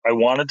I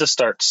wanted to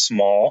start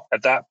small.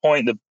 At that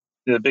point,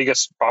 the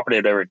biggest property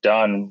I'd ever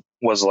done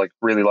was like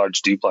really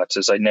large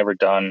duplexes. I'd never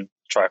done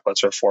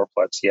triplets or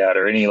fourplets yet,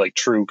 or any like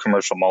true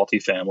commercial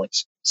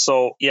multifamilies.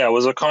 So yeah, it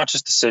was a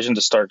conscious decision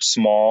to start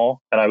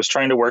small. And I was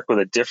trying to work with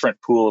a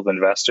different pool of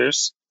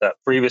investors that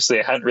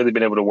previously I hadn't really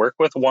been able to work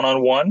with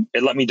one-on-one.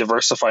 It let me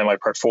diversify my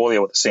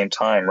portfolio at the same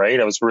time, right?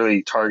 I was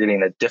really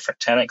targeting a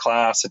different tenant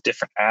class, a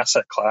different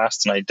asset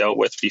class than I dealt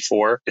with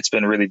before. It's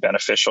been really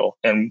beneficial.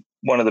 And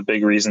one of the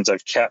big reasons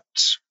I've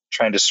kept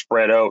trying to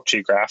spread out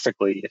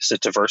geographically is to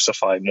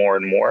diversify more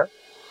and more.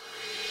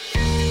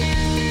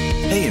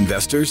 Hey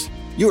investors,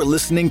 you are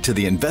listening to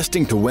the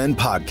Investing to Win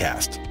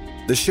podcast,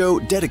 the show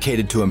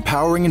dedicated to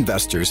empowering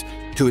investors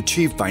to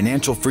achieve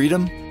financial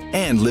freedom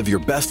and live your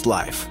best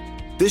life.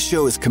 This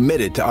show is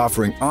committed to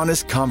offering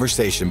honest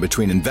conversation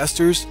between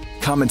investors,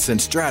 common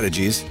sense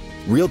strategies,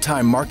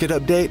 real-time market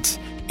updates,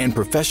 and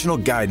professional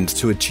guidance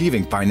to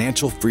achieving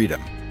financial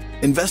freedom.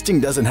 Investing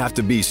doesn't have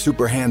to be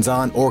super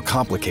hands-on or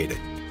complicated.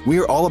 We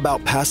are all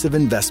about passive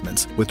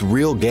investments with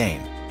real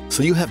gain,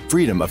 so you have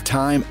freedom of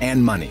time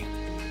and money.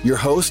 Your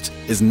host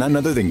is none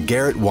other than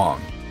Garrett Wong,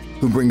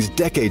 who brings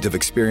decades of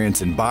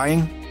experience in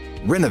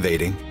buying,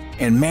 renovating,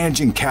 and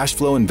managing cash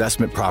flow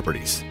investment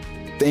properties.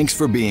 Thanks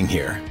for being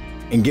here,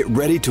 and get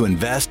ready to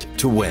invest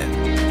to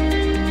win.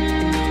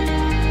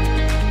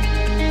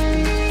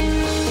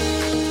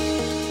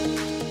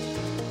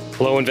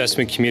 Hello,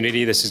 investment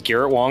community. This is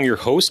Garrett Wong, your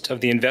host of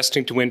the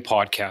Investing to Win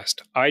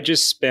podcast. I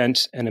just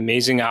spent an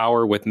amazing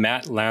hour with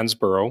Matt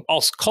Landsborough.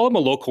 I'll call him a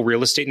local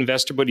real estate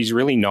investor, but he's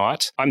really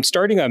not. I'm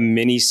starting a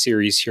mini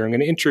series here. I'm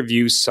going to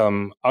interview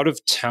some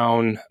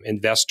out-of-town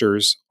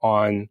investors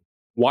on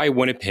why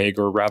Winnipeg,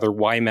 or rather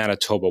why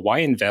Manitoba, why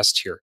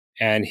invest here.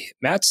 And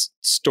Matt's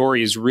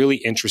story is really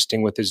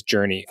interesting with his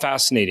journey.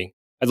 Fascinating.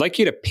 I'd like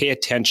you to pay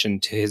attention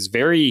to his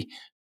very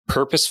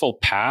purposeful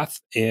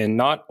path in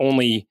not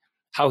only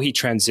how he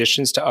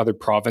transitions to other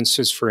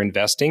provinces for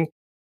investing,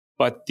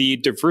 but the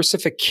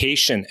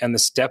diversification and the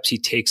steps he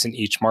takes in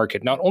each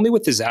market, not only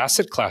with his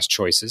asset class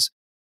choices,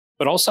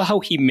 but also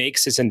how he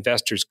makes his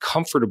investors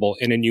comfortable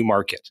in a new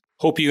market.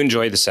 Hope you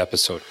enjoy this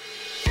episode.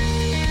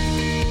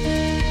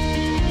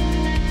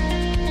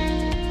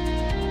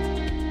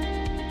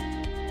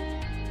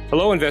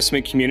 Hello,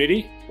 investment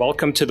community.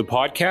 Welcome to the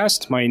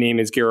podcast. My name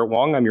is Garrett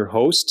Wong. I'm your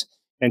host.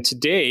 And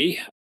today,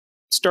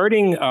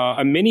 starting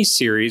a mini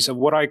series of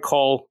what I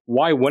call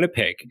Why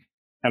Winnipeg.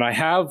 And I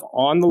have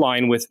on the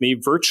line with me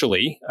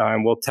virtually,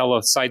 and we'll tell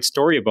a side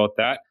story about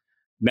that,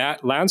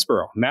 Matt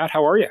Landsborough. Matt,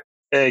 how are you?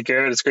 Hey,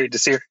 Garrett, it's great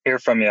to hear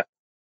from you.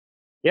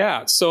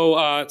 Yeah,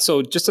 so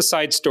just a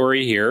side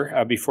story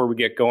here before we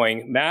get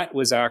going. Matt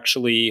was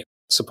actually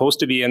supposed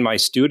to be in my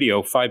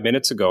studio 5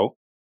 minutes ago,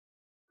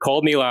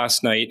 called me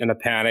last night in a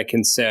panic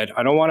and said,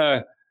 I don't want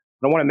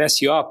to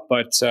mess you up,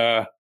 but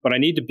I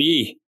need to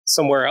be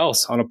somewhere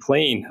else on a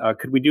plane.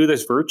 Could we do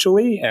this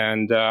virtually?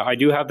 And I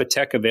do have the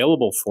tech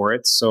available for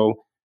it.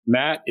 So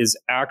Matt is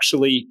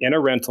actually in a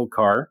rental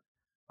car,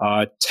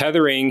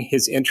 tethering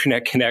his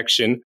internet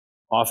connection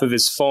off of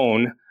his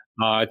phone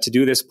to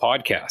do this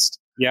podcast.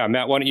 Yeah,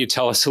 Matt, why don't you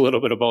tell us a little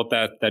bit about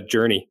that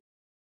journey?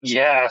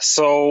 Yeah,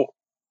 so,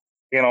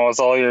 as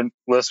all your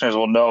listeners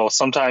will know,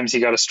 sometimes you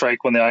got to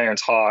strike when the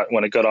iron's hot,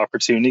 when a good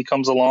opportunity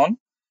comes along.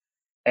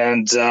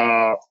 And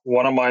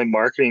one of my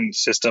marketing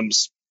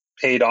systems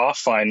paid off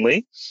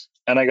finally.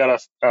 And I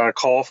got a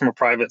call from a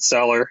private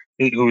seller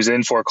who's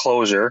in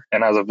foreclosure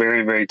and has a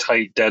very, very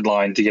tight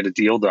deadline to get a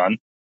deal done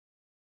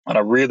on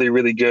a really,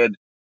 really good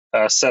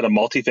set of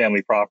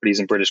multifamily properties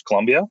in British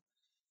Columbia,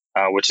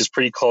 which is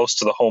pretty close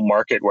to the home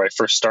market where I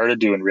first started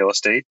doing real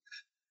estate.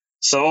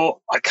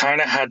 So I kind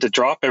of had to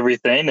drop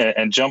everything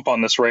and jump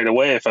on this right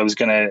away if I was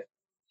going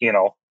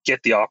to,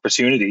 get the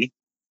opportunity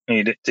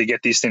to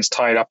get these things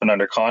tied up and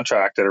under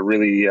contract at a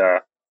really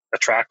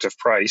attractive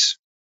price.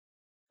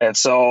 And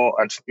so,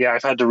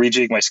 I've had to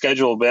rejig my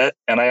schedule a bit.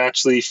 And I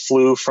actually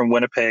flew from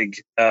Winnipeg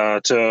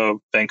to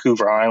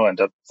Vancouver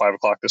Island at 5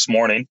 o'clock this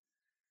morning.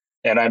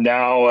 And I'm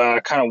now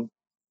kind of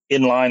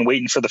in line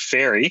waiting for the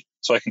ferry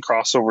so I can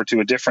cross over to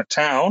a different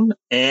town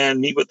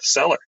and meet with the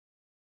seller.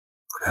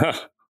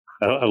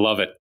 I love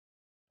it.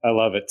 I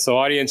love it. So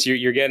audience,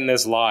 you're getting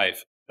this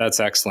live. That's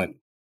excellent.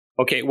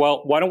 Okay,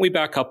 well, why don't we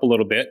back up a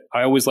little bit?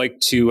 I always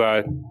like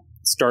to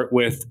start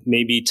with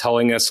maybe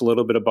telling us a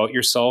little bit about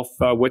yourself.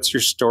 What's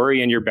your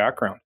story and your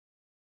background?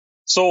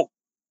 So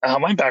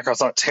my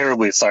background's not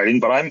terribly exciting,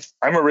 but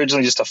I'm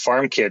originally just a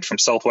farm kid from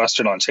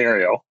southwestern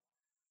Ontario.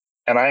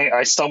 And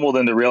I stumbled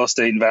into real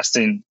estate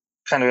investing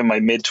kind of in my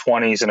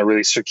mid-20s in a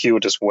really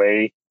circuitous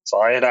way.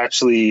 So I had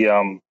actually,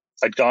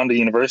 I'd gone to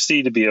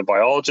university to be a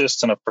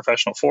biologist and a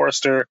professional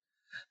forester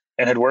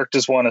and had worked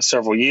as one for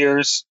several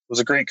years. It was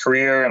a great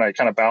career, and I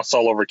kind of bounced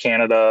all over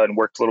Canada and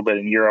worked a little bit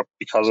in Europe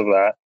because of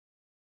that.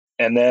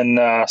 And then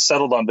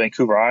settled on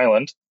Vancouver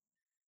Island.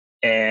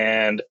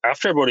 And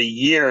after about a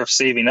year of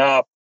saving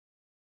up,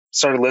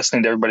 started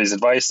listening to everybody's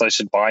advice that I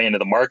should buy into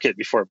the market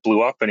before it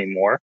blew up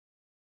anymore.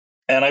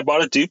 And I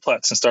bought a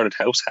duplex and started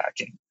house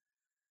hacking.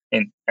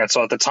 And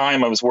so at the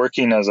time I was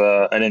working as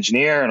an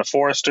engineer and a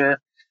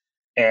forester.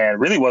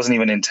 and really wasn't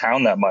even in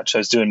town that much. I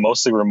was doing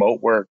mostly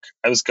remote work.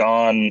 I was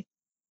gone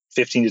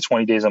 15 to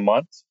 20 days a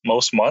month,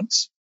 most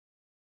months.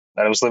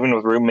 And I was living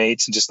with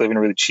roommates and just living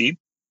really cheap.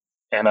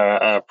 And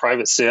a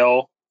private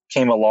sale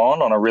came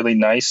along on a really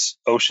nice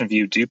ocean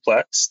view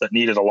duplex that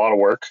needed a lot of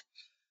work.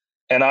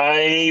 And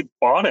I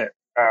bought it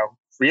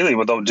really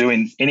without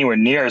doing anywhere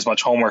near as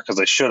much homework as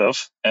I should have,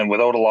 and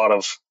without a lot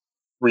of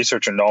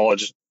research or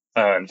knowledge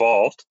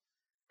involved.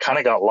 Kind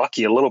of got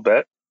lucky a little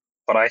bit,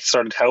 but I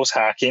started house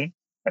hacking.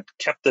 I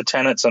kept the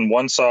tenants on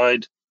one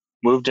side,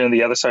 moved into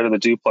the other side of the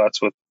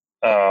duplex with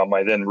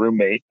my then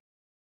roommate,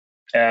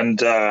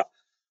 and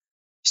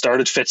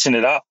started fixing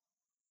it up.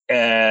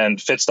 And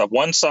fixed up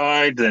one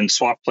side, then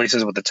swapped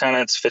places with the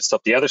tenants, fixed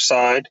up the other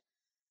side.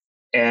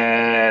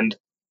 And,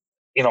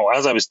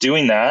 as I was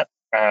doing that,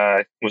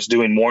 was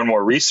doing more and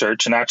more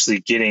research and actually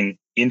getting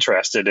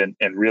interested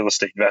in real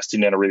estate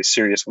investing in a really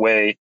serious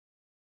way.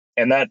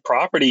 And that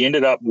property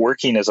ended up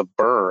working as a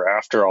BRRRR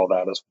after all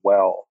that as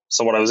well.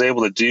 So what I was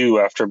able to do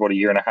after about a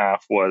year and a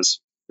half was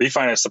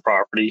refinance the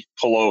property,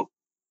 pull out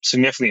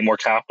significantly more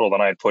capital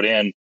than I had put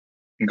in,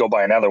 and go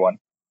buy another one.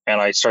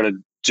 And I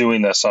started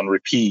doing this on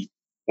repeat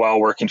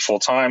while working full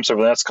time. So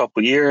over the next couple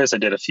of years, I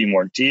did a few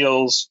more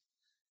deals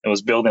and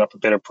was building up a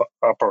bit of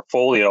a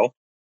portfolio.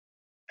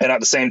 And at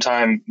the same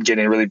time,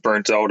 getting really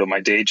burnt out of my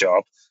day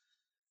job.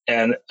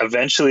 And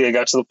eventually I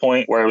got to the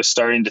point where I was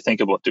starting to think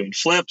about doing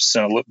flips,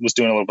 and I was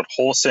doing a little bit of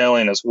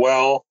wholesaling as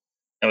well.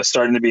 And was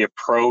starting to be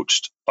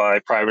approached by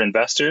private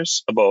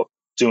investors about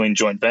doing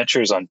joint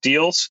ventures on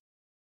deals.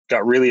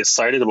 Got really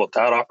excited about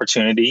that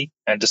opportunity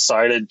and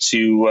decided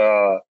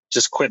to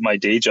just quit my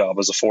day job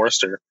as a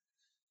forester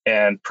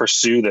and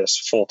pursue this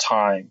full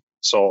time.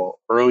 So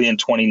early in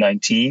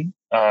 2019,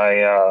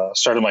 I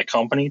started my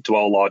company,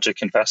 Dwell Logic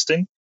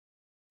Investing,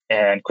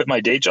 and quit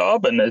my day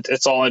job. And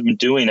it's all I've been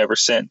doing ever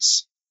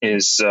since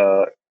is,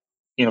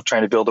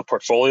 trying to build a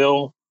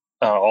portfolio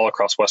all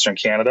across Western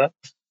Canada.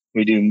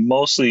 We do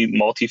mostly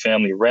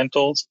multifamily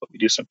rentals, but we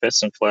do some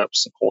fits and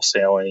flips and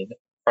wholesaling,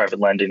 private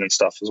lending and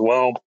stuff as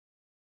well.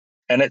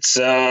 And it's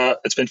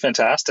been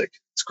fantastic.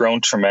 It's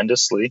grown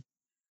tremendously.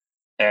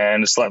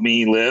 And it's let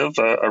me live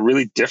a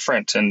really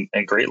different and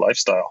great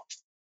lifestyle.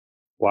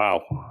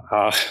 Wow.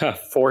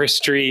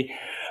 Forestry.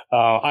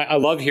 I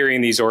love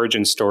hearing these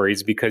origin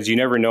stories because you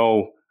never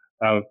know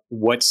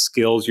what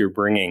skills you're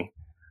bringing.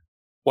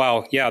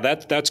 Wow. Yeah,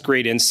 that's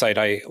great insight.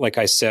 Like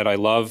I said, I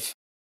love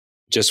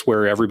just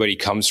where everybody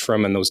comes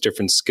from and those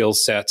different skill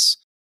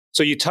sets.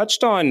 So you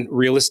touched on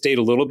real estate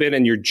a little bit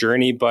in your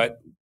journey, but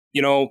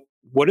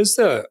what does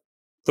the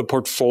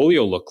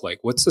portfolio look like?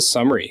 What's the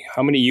summary?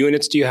 How many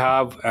units do you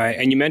have?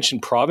 And you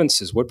mentioned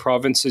provinces. What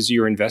provinces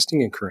you're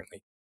investing in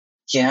currently?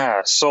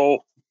 Yeah,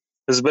 so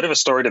there's a bit of a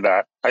story to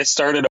that. I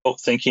started out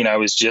thinking I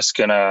was just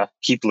going to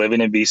keep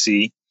living in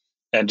BC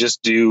and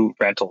just do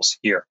rentals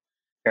here.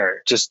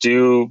 Just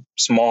do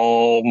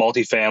small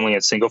multifamily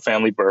and single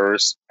family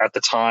BRRRRs. At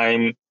the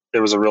time,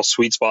 there was a real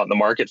sweet spot in the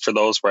market for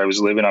those where I was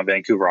living on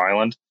Vancouver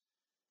Island.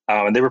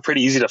 And they were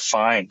pretty easy to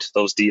find,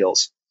 those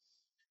deals.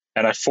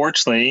 And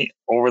unfortunately,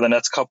 over the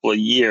next couple of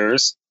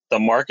years, the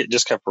market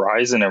just kept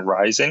rising and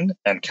rising,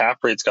 and cap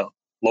rates got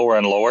lower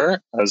and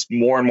lower as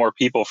more and more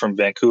people from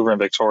Vancouver and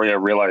Victoria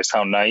realized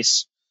how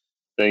nice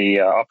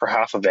the upper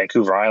half of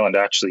Vancouver Island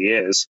actually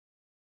is.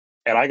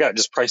 And I got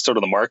just priced out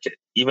of the market,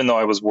 even though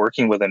I was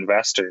working with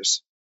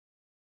investors.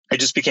 It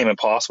just became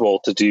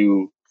impossible to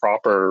do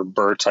proper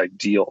BRRRR type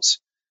deals.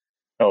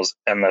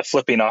 And the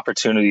flipping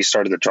opportunities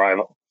started to dry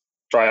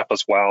up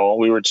as well.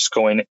 We were just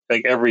going,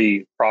 like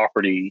every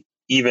property,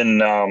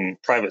 even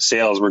private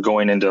sales, were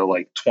going into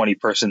like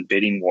 20-person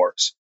bidding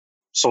wars.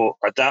 So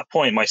at that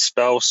point, my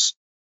spouse,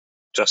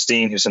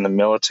 Justine, who's in the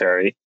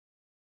military,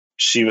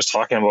 she was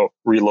talking about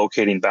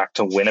relocating back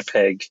to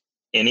Winnipeg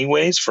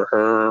anyways for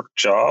her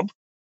job,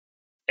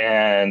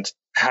 and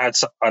had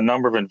a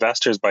number of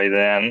investors by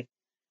then.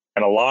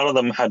 And a lot of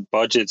them had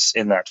budgets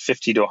in that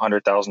 $50,000 to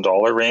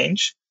 $100,000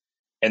 range.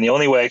 And the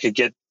only way I could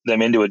get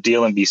them into a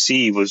deal in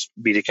BC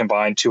be to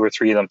combine 2 or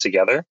 3 of them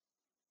together.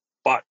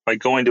 But by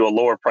going to a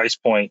lower price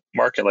point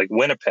market like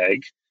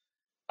Winnipeg,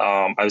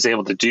 I was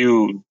able to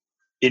do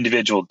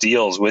individual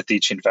deals with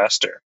each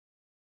investor.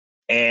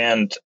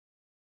 And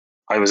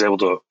I was able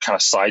to kind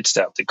of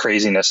sidestep the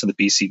craziness of the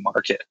BC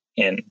market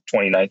in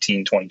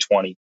 2019,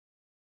 2020.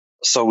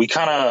 So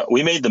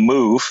we made the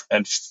move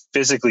and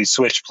physically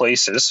switched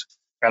places.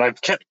 And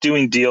I've kept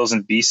doing deals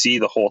in BC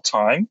the whole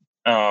time,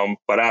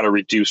 but at a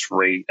reduced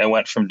rate. I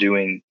went from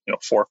doing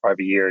 4 or 5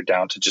 a year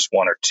down to just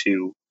 1 or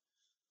 2.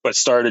 But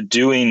started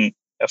doing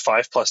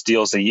 5+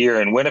 deals a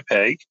year in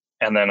Winnipeg.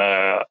 And then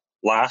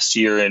last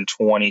year in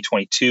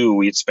 2022,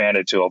 we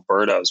expanded to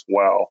Alberta as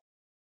well.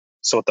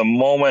 So at the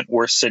moment,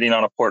 we're sitting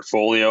on a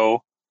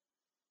portfolio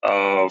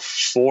of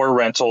 4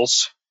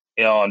 rentals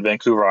on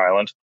Vancouver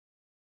Island.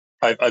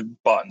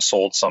 I've bought and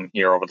sold some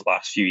here over the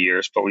last few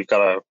years, but we've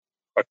got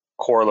a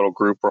core little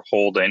group we're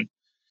holding.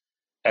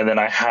 And then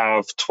I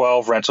have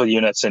 12 rental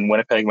units in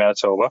Winnipeg,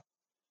 Manitoba.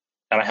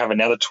 And I have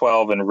another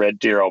 12 in Red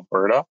Deer,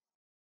 Alberta.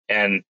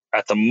 And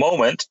At the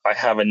moment, I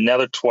have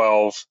another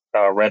 12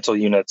 rental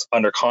units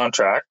under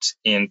contract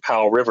in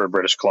Powell River,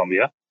 British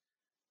Columbia.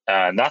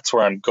 And that's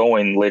where I'm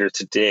going later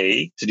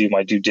today to do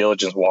my due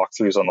diligence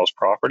walkthroughs on those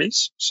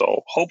properties.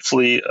 So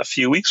hopefully a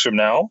few weeks from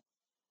now,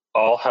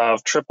 I'll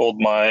have tripled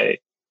my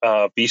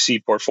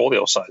BC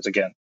portfolio size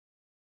again.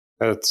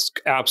 That's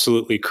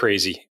absolutely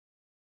crazy.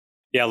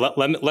 Yeah,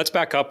 let's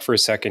back up for a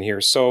second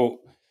here. So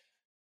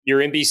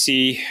you're in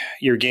BC,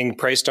 you're getting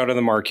priced out of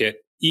the market.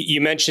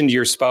 You mentioned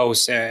your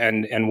spouse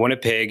and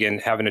Winnipeg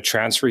and having a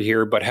transfer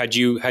here, but had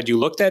you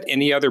looked at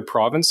any other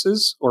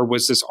provinces, or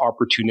was this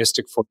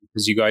opportunistic for you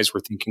because you guys were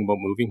thinking about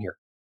moving here?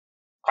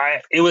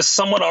 It was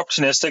somewhat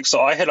opportunistic.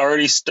 So I had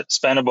already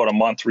spent about a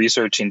month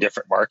researching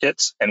different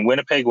markets, and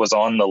Winnipeg was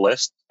on the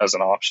list as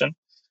an option.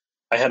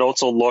 I had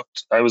also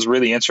looked, I was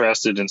really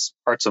interested in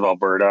parts of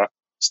Alberta,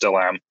 still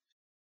am.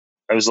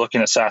 I was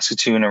looking at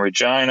Saskatoon and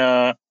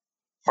Regina,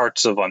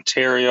 parts of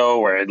Ontario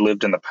where I'd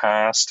lived in the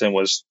past, and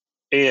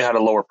it had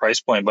a lower price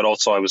point, but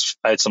also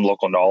I had some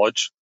local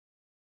knowledge.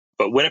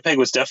 But Winnipeg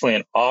was definitely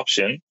an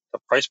option. The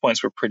price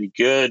points were pretty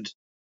good.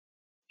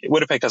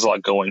 Winnipeg has a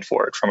lot going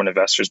for it from an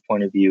investor's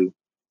point of view.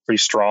 Pretty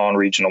strong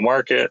regional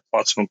market,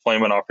 lots of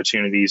employment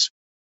opportunities.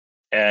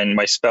 And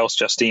my spouse,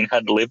 Justine,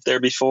 had lived there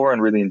before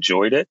and really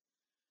enjoyed it.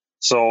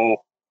 So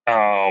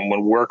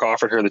when work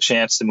offered her the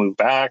chance to move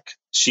back,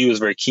 she was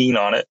very keen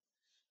on it.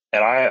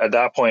 And I, at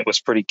that point,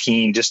 was pretty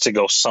keen just to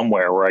go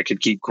somewhere where I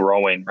could keep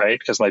growing, right?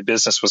 Because my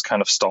business was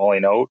kind of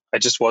stalling out. I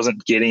just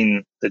wasn't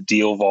getting the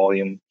deal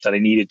volume that I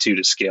needed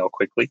to scale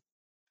quickly.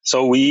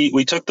 So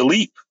we took the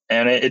leap,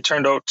 and it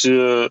turned out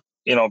to,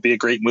 be a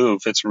great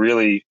move. It's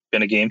really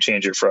been a game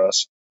changer for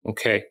us.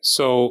 Okay.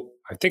 So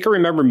I think I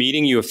remember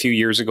meeting you a few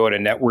years ago at a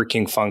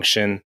networking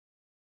function,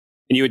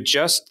 and you had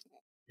just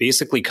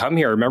basically come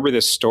here. I remember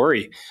this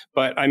story.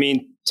 But I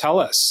mean, tell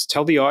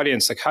the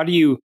audience, like, how do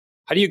you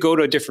go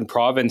to a different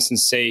province and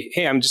say,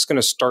 hey, I'm just going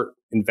to start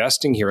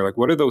investing here? Like,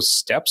 what do those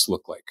steps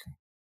look like?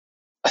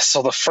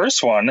 So the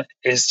first one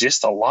is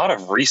just a lot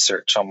of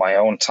research on my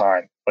own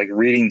time, like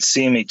reading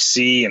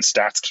CMHC and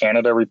Stats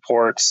Canada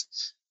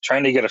reports,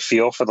 trying to get a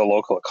feel for the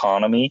local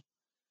economy,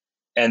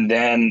 and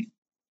then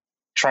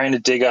trying to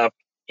dig up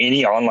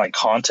any online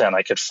content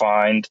I could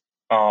find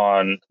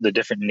on the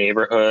different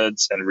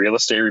neighborhoods and real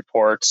estate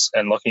reports,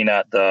 and looking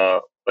at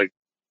the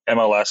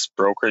MLS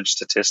brokerage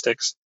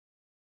statistics.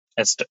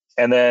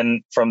 And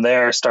then from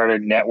there, I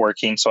started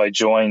networking. So I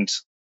joined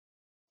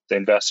the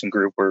investing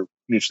group we're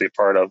mutually a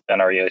part of,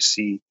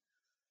 NREIC,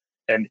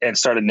 and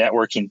started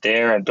networking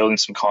there and building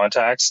some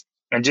contacts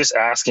and just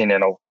asking,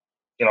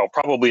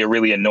 probably a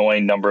really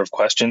annoying number of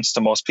questions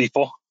to most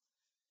people,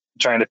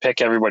 trying to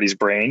pick everybody's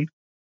brain.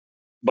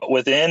 But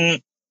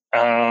within,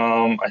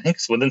 I think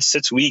it's within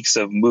 6 weeks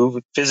of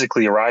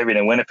physically arriving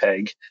in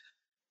Winnipeg,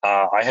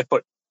 I had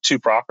put 2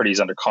 properties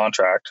under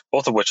contract,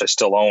 both of which I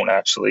still own,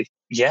 actually.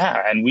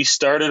 Yeah, and we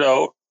started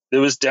out,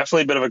 there was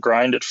definitely a bit of a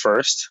grind at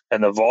first,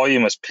 and the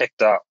volume has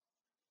picked up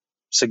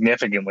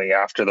significantly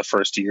after the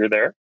first year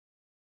there.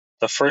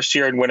 The first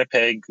year in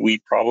Winnipeg, we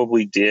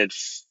probably did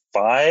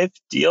 5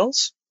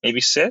 deals,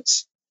 maybe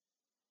 6.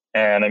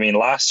 And I mean,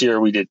 last year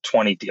we did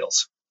 20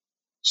 deals.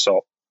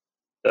 So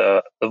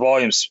the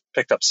volume's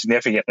picked up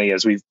significantly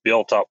as we've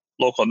built up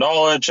local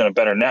knowledge and a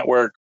better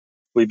network.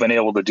 We've been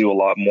able to do a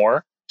lot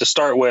more. To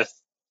start with,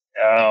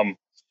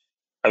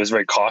 I was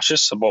very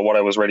cautious about what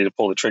I was ready to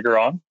pull the trigger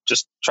on,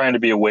 just trying to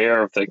be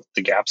aware of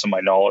the gaps in my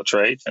knowledge,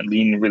 right? And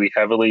leaning really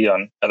heavily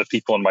on other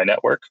people in my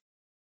network.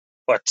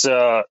 But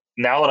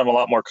now that I'm a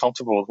lot more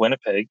comfortable with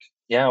Winnipeg,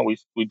 yeah,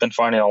 we've been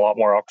finding a lot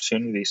more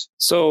opportunities.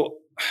 So,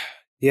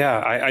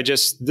 yeah,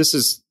 this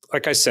is,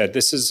 like I said,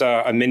 this is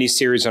a mini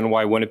series on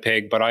why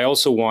Winnipeg, but I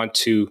also want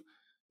to,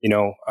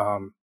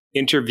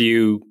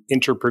 interview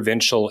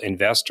interprovincial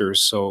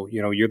investors. So,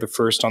 you're the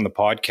first on the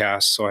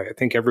podcast, so I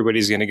think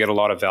everybody's going to get a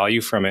lot of value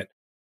from it.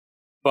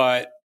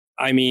 But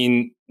I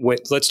mean,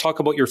 let's talk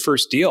about your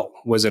first deal.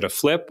 Was it a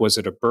flip? Was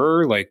it a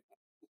burr? Like,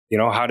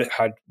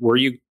 where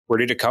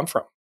did it come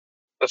from?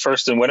 The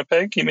first in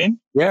Winnipeg, you mean?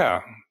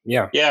 Yeah.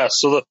 Yeah.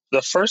 So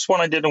the first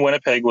one I did in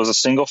Winnipeg was a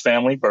single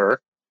family burr,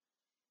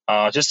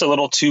 just a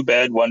little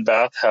 2-bed,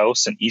 1-bath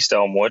house in East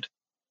Elmwood.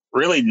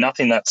 Really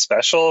nothing that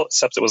special,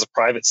 except it was a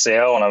private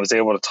sale, and I was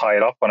able to tie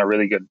it up on a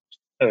really good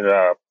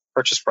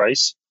purchase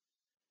price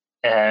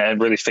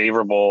and really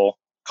favorable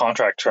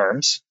contract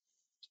terms.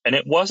 And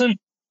it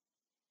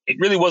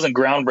really wasn't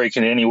groundbreaking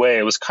in any way.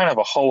 It was kind of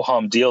a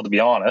ho-hum deal, to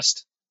be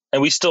honest.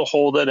 And we still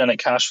hold it, and it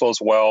cash flows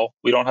well.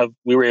 We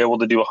were able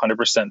to do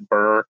 100%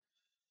 burr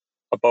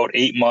about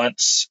 8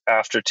 months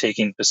after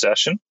taking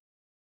possession.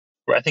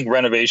 I think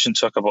renovation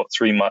took about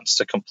 3 months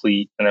to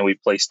complete, and then we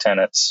placed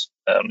tenants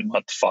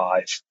month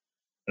 5.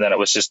 And then it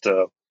was just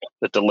the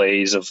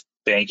delays of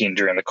banking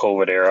during the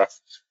COVID era,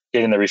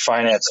 getting the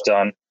refinance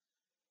done.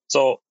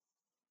 So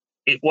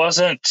it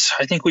wasn't,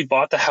 I think we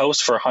bought the house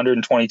for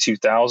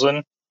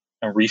 $122,000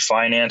 and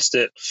refinanced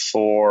it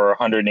for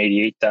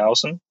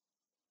 $188,000.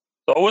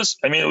 So it was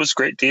a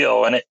great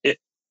deal. And it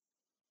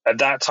at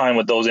that time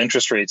with those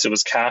interest rates, it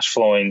was cash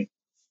flowing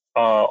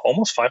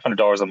almost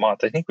 $500 a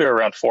month. I think we were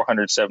around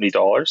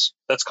 $470.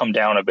 That's come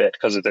down a bit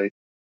because of the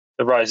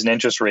rise in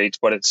interest rates,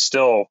 but it's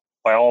still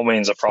by all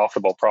means a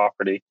profitable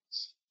property.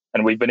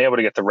 And we've been able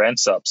to get the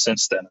rents up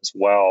since then as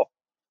well.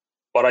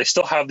 But I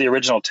still have the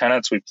original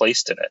tenants we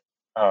placed in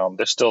it.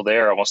 They're still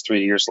there almost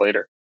 3 years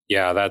later.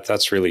 Yeah,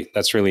 that's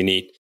really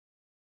neat.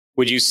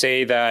 Would you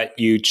say that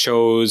you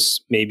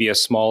chose maybe a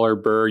smaller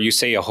burr? You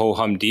say a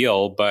ho-hum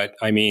deal, but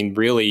I mean,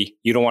 really,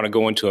 you don't want to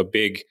go into a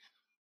big,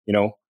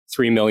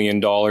 $3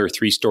 million,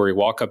 3-story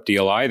walk-up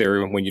deal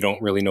either when you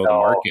don't really know the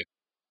market.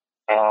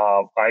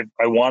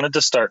 I wanted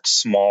to start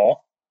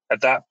small.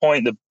 At that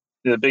point,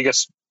 the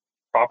biggest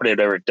property I'd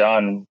ever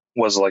done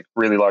was like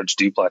really large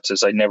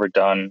duplexes. I'd never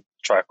done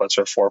triplets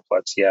or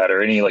fourplets yet,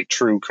 or any like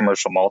true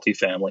commercial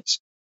multifamilies.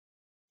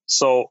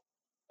 So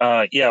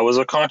it was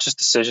a conscious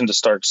decision to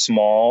start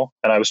small,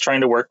 and I was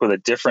trying to work with a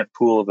different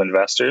pool of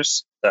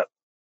investors that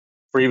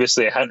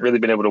previously I hadn't really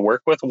been able to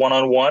work with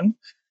one-on-one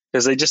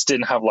because they just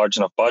didn't have large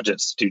enough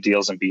budgets to do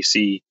deals in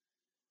BC.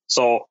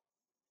 So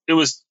it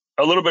was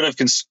a little bit of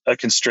a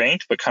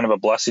constraint, but kind of a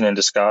blessing in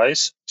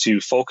disguise to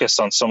focus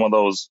on some of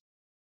those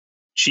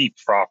cheap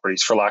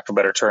properties, for lack of a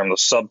better term,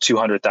 those sub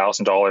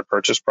 $200,000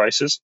 purchase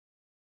prices,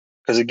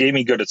 because it gave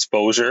me good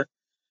exposure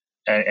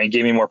and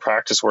gave me more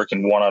practice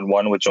working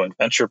one-on-one with joint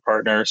venture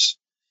partners.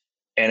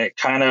 And it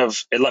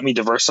let me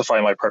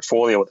diversify my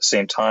portfolio at the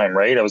same time,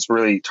 right? I was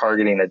really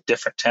targeting a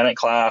different tenant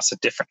class, a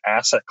different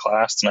asset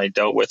class than I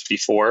dealt with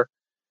before.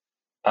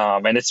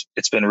 And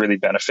it's been really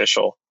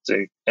beneficial.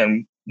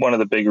 And one of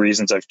the big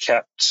reasons I've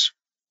kept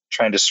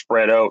trying to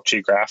spread out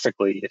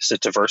geographically is to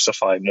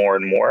diversify more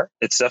and more.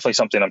 It's definitely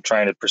something I'm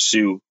trying to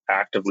pursue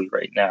actively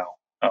right now.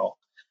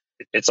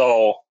 It's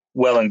all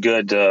well and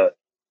good to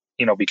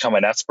become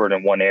an expert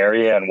in one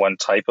area and one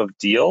type of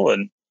deal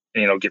and,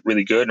 get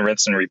really good and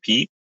rinse and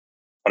repeat.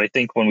 But I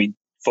think when we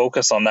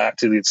focus on that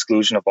to the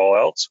exclusion of all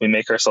else, we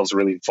make ourselves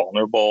really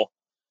vulnerable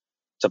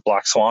to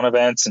black swan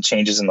events and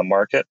changes in the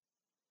market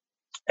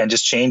and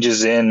just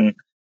changes in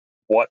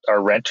what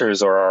our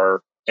renters or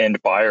our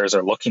end buyers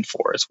are looking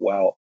for as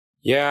well.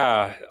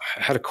 Yeah,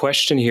 I had a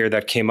question here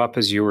that came up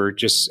as you were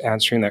just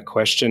answering that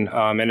question.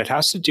 And it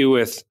has to do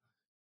with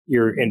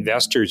your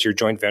investors, your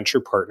joint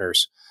venture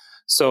partners.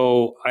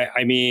 So,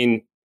 I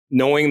mean,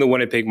 knowing the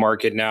Winnipeg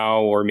market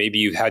now, or maybe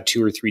you've had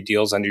 2 or 3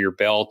 deals under your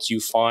belt, you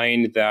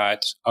find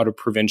that out of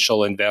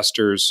provincial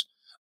investors,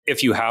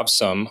 if you have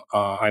some,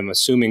 I'm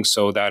assuming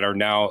so, that are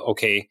now,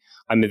 okay,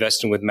 I'm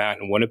investing with Matt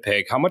in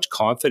Winnipeg. How much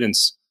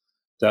confidence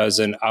does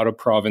an out of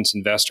province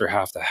investor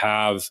have to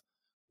have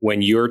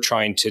when you're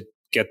trying to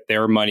get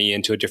their money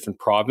into a different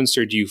province?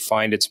 Or do you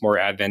find it's more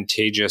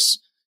advantageous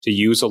to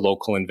use a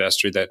local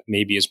investor that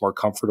maybe is more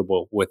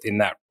comfortable within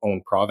that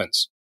own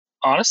province?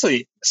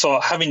 Honestly, so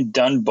having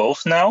done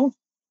both now,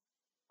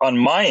 on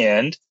my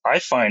end, I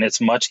find it's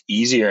much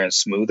easier and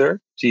smoother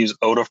to use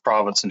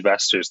out-of-province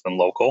investors than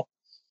local.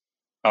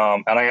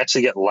 And I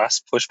actually get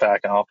less pushback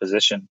and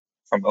opposition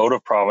from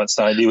out-of-province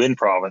than I do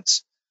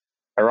in-province.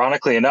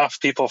 Ironically enough,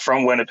 people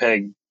from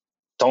Winnipeg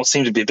don't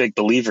seem to be big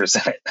believers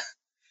in it.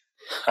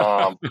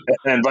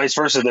 And vice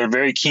versa, they're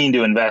very keen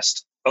to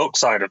invest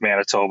outside of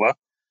Manitoba.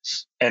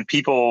 And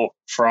people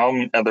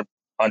from other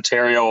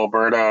Ontario,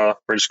 Alberta,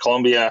 British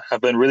Columbia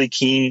have been really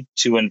keen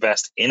to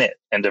invest in it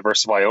and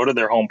diversify out of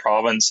their home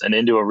province and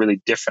into a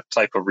really different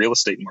type of real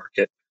estate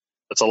market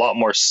that's a lot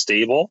more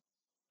stable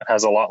and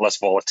has a lot less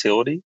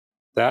volatility.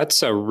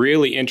 That's a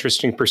really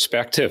interesting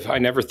perspective. I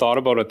never thought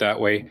about it that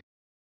way.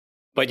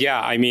 But yeah,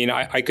 I mean,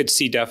 I could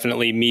see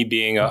definitely me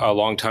being a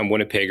longtime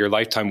Winnipegger,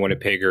 lifetime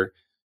Winnipegger.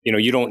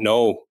 You don't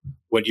know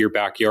what your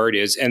backyard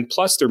is. And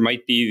plus, there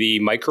might be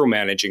the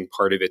micromanaging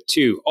part of it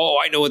too. Oh,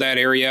 I know that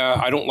area.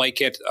 I don't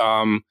like it.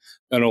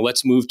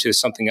 Let's move to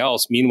something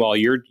else. Meanwhile,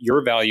 you're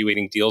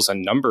evaluating deals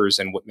on numbers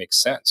and what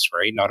makes sense,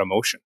 right? Not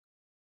emotion.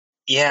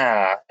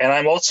 Yeah. And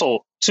I'm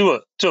also,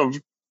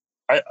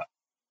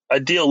 a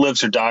deal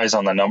lives or dies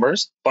on the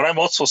numbers, but I'm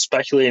also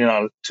speculating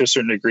on to a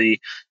certain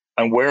degree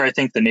on where I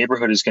think the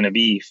neighborhood is going to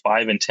be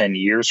 5 and 10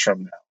 years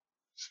from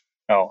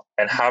now.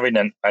 And having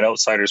an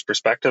outsider's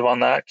perspective on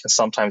that can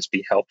sometimes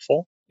be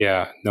helpful.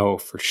 Yeah, no,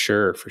 for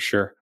sure.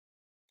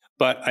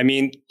 But I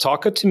mean,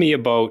 talk to me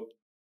about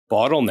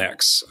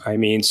bottlenecks. I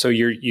mean, so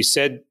you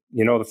said,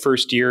 the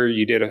first year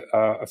you did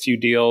a few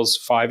deals,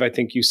 5, I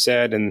think you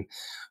said, and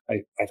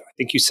I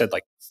think you said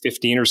like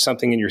 15 or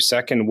something in your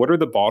second. What are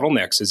the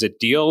bottlenecks? Is it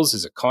deals?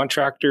 Is it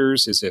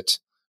contractors? Is it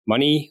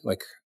money?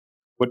 Like,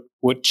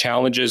 what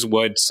challenges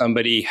would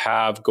somebody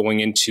have going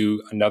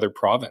into another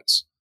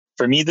province?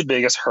 For me, the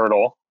biggest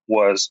hurdle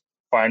was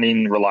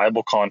finding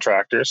reliable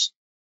contractors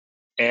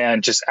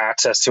and just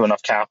access to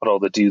enough capital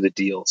to do the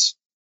deals.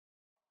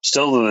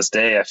 Still to this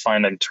day, I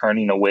find I'm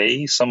turning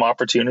away some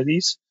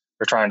opportunities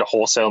or trying to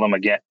wholesale them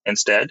again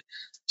instead,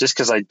 just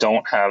because I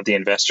don't have the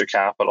investor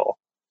capital.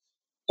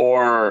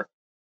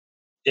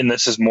 And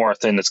this is more a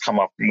thing that's come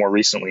up more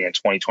recently in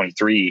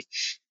 2023,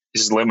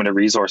 is limited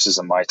resources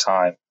in my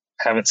time.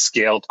 I haven't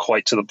scaled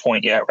quite to the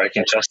point yet where I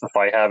can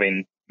justify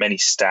having many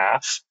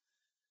staff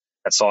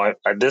And so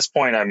at this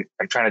point, I'm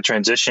trying to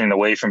transition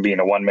away from being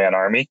a one-man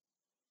army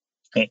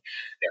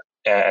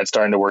and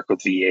starting to work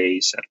with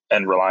VAs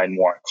and relying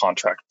more on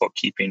contract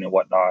bookkeeping and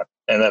whatnot.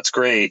 And that's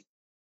great.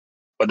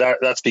 But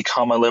that's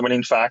become a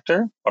limiting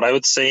factor. But I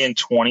would say in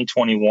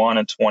 2021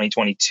 and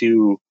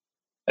 2022,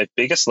 my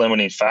biggest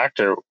limiting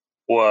factor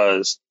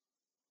was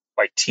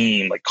my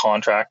team, like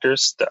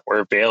contractors that were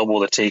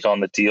available to take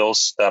on the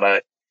deals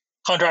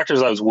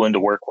contractors I was willing to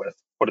work with,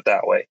 put it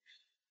that way.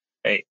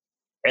 Right?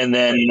 And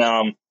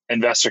then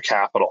investor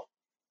capital,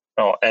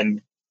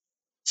 and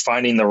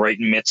finding the right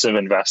mix of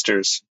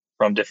investors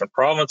from different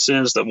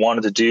provinces that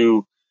wanted to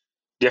do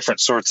different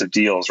sorts of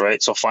deals,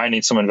 right? So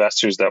finding some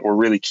investors that were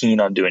really keen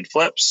on doing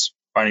flips,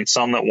 finding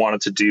some that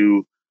wanted to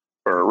do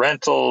for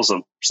rentals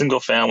of single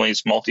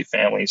families,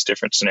 multifamilies,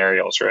 different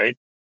scenarios, right?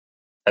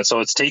 And so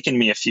it's taken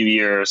me a few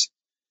years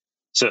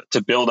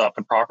to build up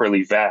and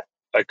properly vet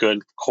a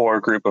good core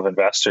group of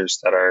investors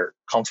that are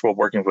comfortable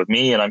working with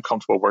me and I'm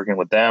comfortable working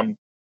with them,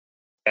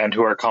 and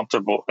who are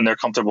comfortable, and they're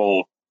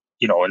comfortable,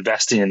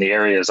 investing in the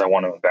areas I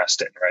want to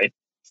invest in, right?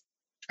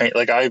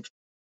 Like I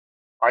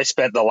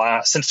spent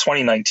since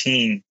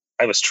 2019,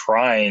 I was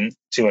trying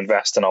to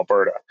invest in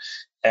Alberta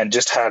and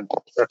just had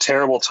a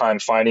terrible time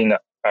finding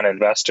an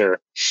investor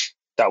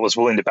that was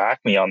willing to back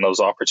me on those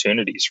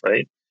opportunities,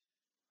 right?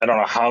 I don't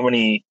know how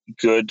many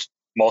good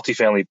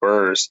multifamily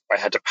burrs I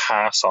had to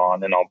pass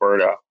on in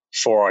Alberta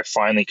before I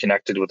finally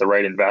connected with the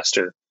right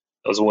investor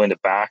that was willing to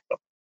back them.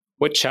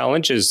 What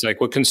challenges,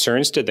 what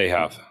concerns did they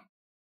have?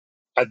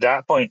 At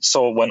that point,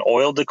 so when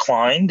oil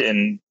declined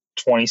in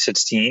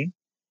 2016,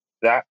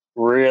 that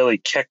really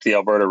kicked the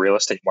Alberta real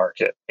estate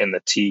market in the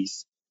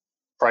teeth.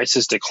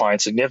 Prices declined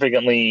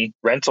significantly.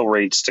 Rental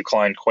rates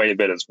declined quite a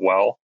bit as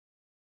well.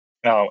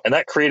 And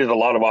that created a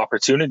lot of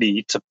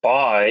opportunity to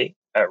buy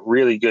at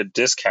really good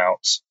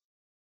discounts.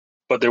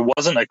 But there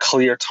wasn't a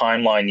clear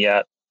timeline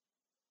yet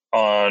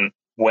on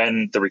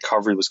when the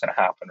recovery was going to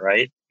happen,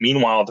 right?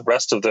 Meanwhile, the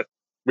rest of the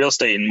real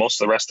estate in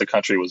most of the rest of the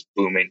country was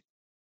booming.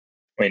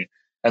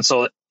 And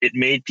so it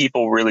made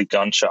people really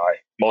gun shy,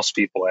 most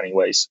people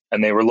anyways.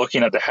 And they were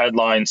looking at the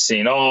headlines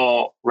saying,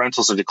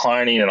 rentals are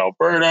declining in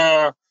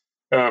Alberta,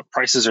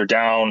 prices are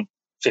down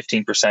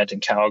 15% in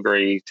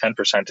Calgary,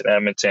 10% in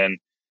Edmonton.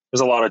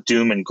 There's a lot of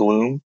doom and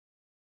gloom,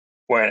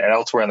 and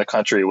elsewhere in the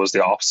country was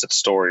the opposite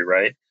story,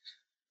 right?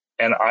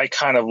 And I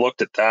kind of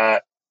looked at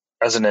that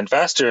as an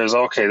investor as,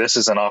 okay, this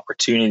is an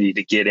opportunity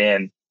to get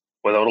in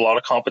without a lot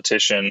of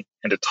competition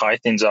and to tie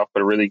things up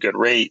at really good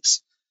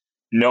rates,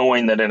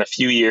 knowing that in a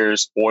few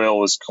years, oil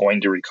was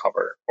going to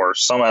recover or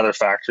some other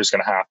factor is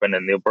going to happen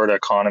and the Alberta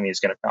economy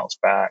is going to bounce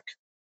back.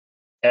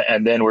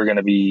 And then we're going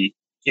to be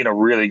in a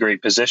really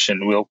great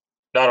position. We'll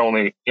not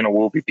only,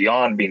 we'll be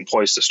beyond being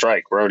poised to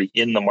strike. We're already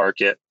in the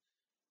market,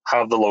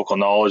 have the local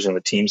knowledge and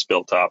the teams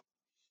built up,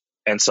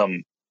 and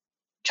some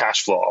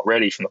cash flow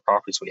already from the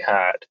properties we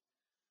had.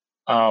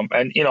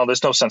 And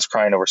there's no sense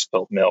crying over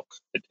spilled milk.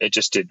 It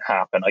just didn't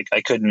happen.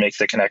 I couldn't make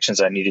the connections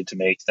I needed to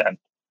make then.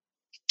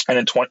 And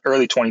in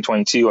early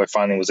 2022, I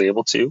finally was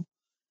able to.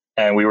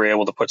 And we were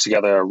able to put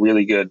together a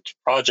really good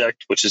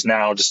project, which is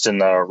now just in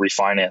the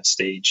refinance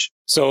stage.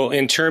 So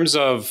in terms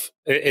of,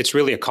 it's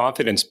really a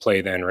confidence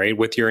play then, right?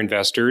 With your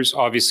investors,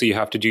 obviously you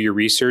have to do your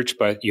research,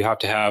 but you have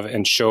to have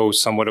and show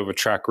somewhat of a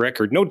track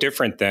record, no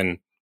different than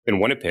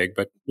Winnipeg,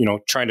 but,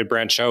 trying to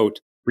branch out,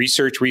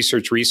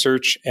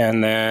 research,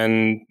 and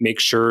then make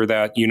sure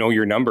that you know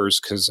your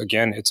numbers, because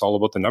again, it's all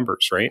about the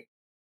numbers, right?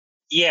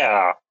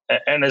 Yeah.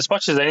 And as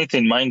much as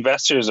anything, my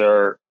investors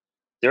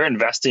they're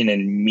investing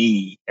in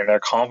me and their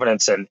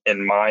confidence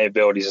in my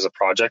abilities as a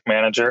project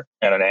manager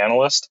and an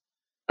analyst,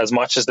 as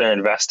much as they're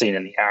investing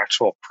in the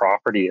actual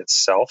property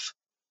itself.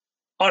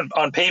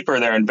 On paper,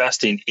 they're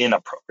investing in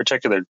a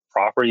particular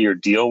property or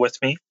deal with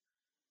me.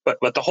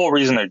 But the whole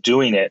reason they're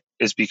doing it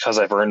is because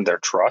I've earned their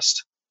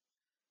trust.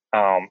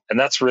 And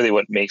that's really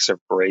what makes or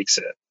breaks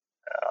it.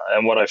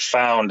 And what I've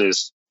found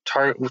is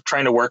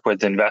trying to work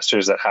with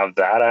investors that have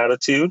that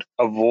attitude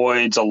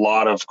avoids a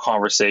lot of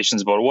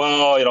conversations about,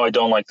 I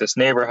don't like this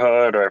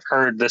neighborhood, or I've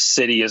heard this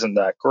city isn't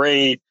that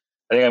great.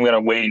 I think I'm going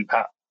to wait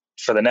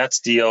for the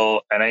next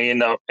deal. And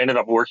I ended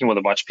up working with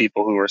a bunch of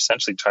people who were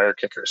essentially tire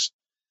kickers.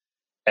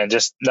 And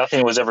just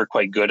nothing was ever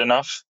quite good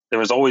enough. There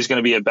was always going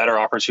to be a better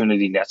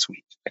opportunity next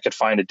week. I could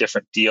find a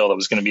different deal that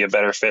was going to be a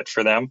better fit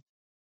for them.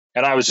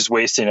 And I was just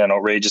wasting an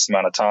outrageous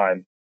amount of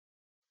time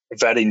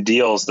vetting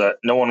deals that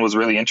no one was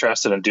really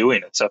interested in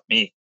doing except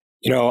me.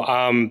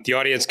 The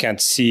audience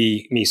can't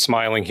see me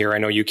smiling here. I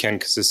know you can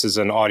because this is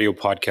an audio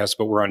podcast,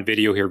 but we're on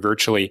video here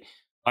virtually.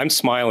 I'm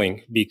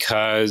smiling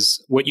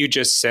because what you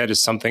just said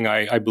is something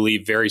I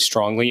believe very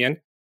strongly in.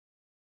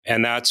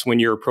 And that's when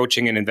you're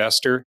approaching an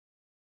investor,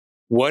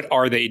 what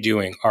are they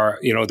doing?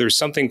 There's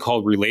something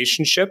called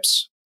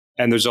relationships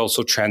and there's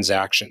also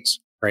transactions,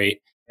 right?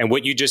 And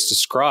what you just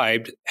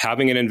described,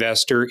 having an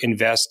investor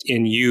invest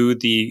in you,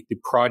 the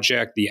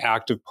project, the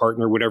active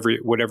partner,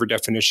 whatever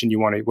definition you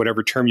want to,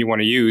 whatever term you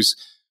want to use,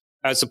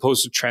 as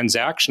opposed to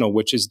transactional,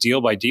 which is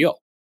deal by deal.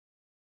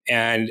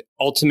 And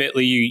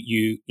ultimately,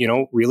 you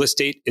real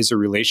estate is a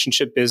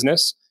relationship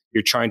business.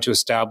 You're trying to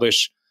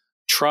establish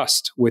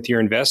trust with your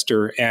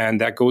investor,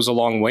 and that goes a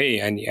long way.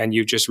 And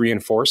you've just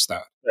reinforced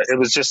that. It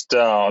was just,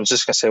 I was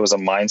just going to say it was a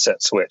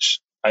mindset switch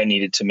I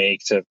needed to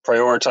make to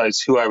prioritize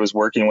who I was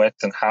working with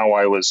and how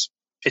I was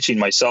pitching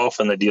myself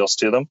and the deals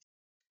to them.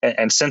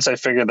 And since I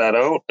figured that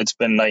out, it's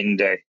been night and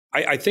day.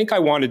 I think I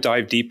want to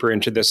dive deeper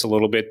into this a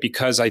little bit,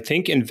 because I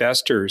think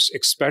investors,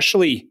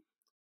 especially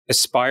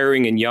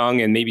aspiring and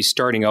young and maybe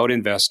starting out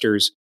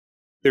investors,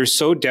 they're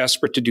so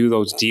desperate to do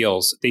those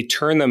deals, they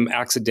turn them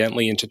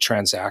accidentally into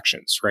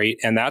transactions, right?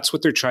 And that's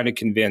what they're trying to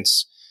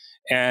convince.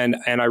 And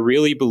I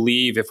really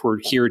believe, if we're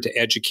here to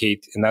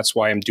educate, and that's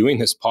why I'm doing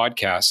this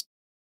podcast,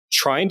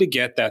 trying to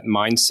get that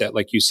mindset,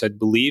 like you said,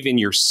 believe in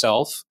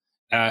yourself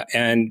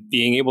and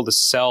being able to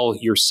sell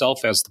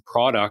yourself as the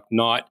product,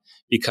 not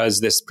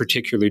because this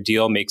particular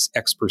deal makes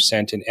X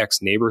percent in X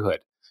neighborhood.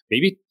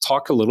 Maybe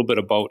talk a little bit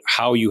about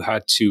how you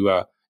had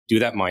to do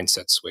that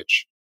mindset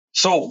switch.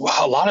 So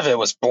a lot of it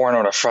was born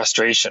out of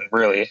frustration,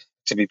 really,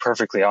 to be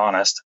perfectly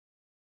honest.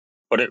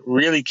 But it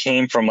really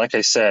came from, like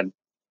I said,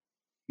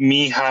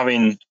 me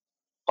having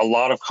a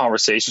lot of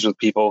conversations with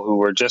people who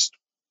were just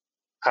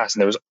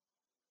passing.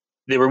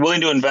 They were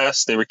willing to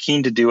invest, they were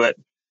keen to do it,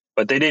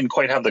 but they didn't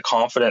quite have the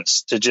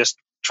confidence to just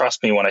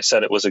trust me when I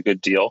said it was a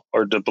good deal,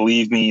 or to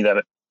believe me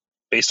that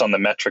based on the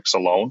metrics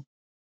alone.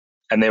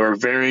 And they were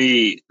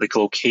very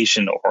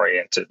location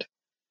oriented.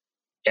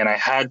 And I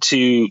had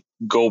to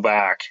go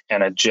back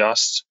and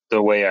adjust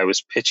the way I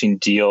was pitching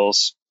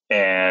deals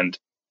and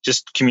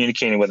just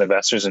communicating with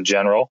investors in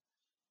general,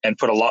 and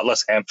put a lot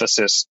less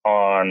emphasis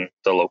on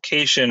the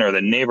location or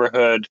the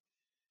neighborhood,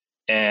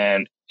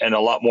 and a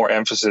lot more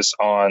emphasis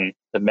on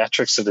the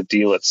metrics of the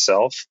deal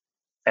itself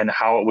and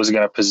how it was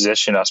going to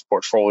position us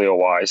portfolio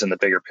wise in the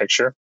bigger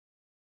picture,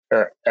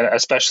 and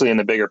especially in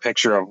the bigger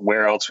picture of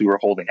where else we were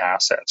holding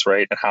assets,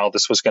 right? And how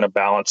this was going to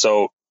balance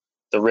out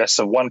the risks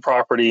of one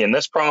property in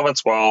this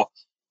province, while,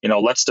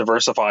 let's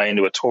diversify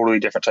into a totally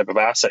different type of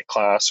asset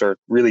class or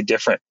really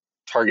different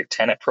target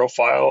tenant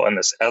profile in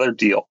this other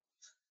deal,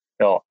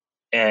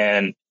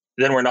 and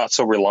then we're not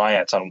so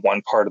reliant on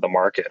one part of the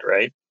market,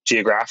 right?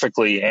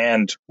 Geographically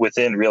and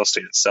within real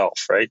estate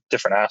itself, right?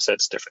 Different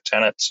assets, different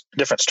tenants,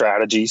 different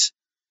strategies.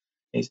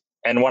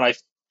 And when I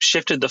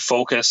shifted the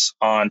focus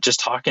on just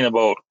talking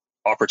about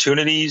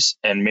opportunities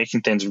and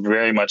making things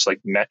very much like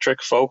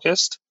metric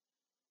focused,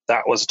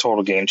 that was a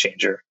total game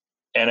changer.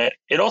 And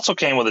it also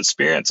came with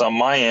experience on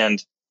my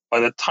end. By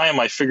the time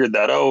I figured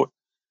that out,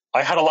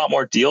 I had a lot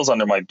more deals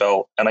under my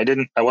belt,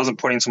 and I wasn't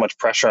putting so much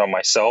pressure on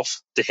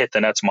myself to hit the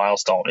next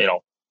milestone,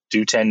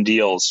 do 10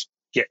 deals,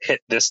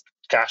 hit this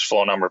cash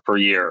flow number per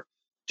year,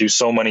 do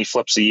so many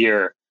flips a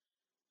year.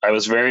 I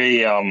was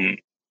very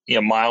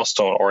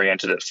milestone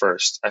oriented at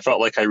first. I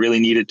felt like I really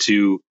needed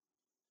to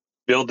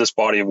build this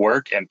body of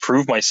work and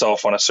prove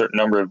myself on a certain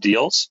number of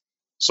deals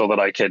so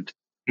that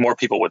more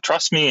people would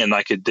trust me, and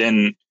I could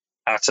then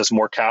access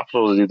more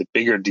capital to do the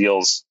bigger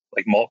deals,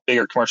 like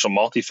bigger commercial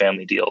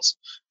multifamily deals,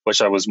 which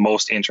I was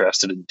most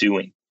interested in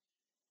doing.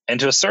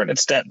 And to a certain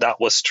extent, that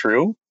was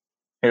true.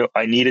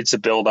 I needed to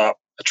build up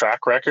a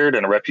track record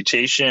and a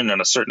reputation and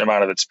a certain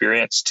amount of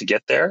experience to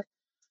get there.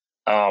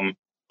 But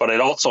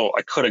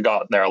I could have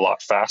gotten there a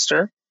lot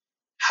faster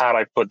had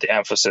I put the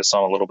emphasis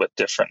on a little bit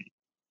different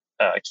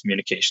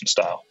communication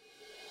style.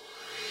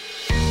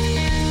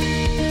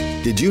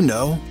 Did you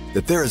know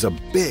that there is a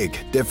big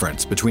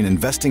difference between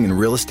investing in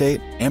real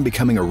estate and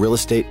becoming a real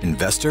estate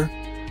investor?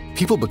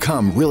 People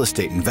become real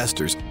estate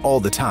investors all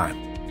the time.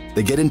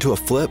 They get into a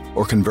flip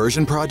or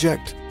conversion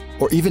project,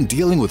 or even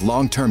dealing with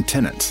long-term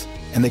tenants,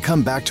 and they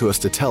come back to us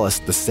to tell us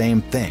the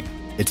same thing.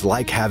 It's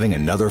like having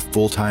another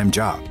full-time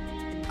job.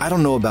 I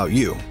don't know about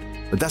you,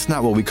 but that's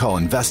not what we call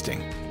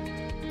investing.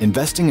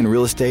 Investing in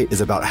real estate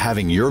is about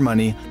having your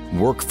money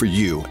work for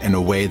you in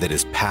a way that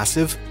is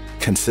passive,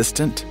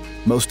 consistent,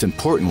 most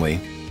importantly,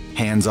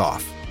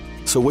 hands-off.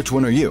 So which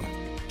one are you?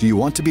 Do you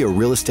want to be a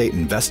real estate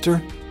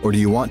investor, or do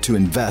you want to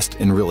invest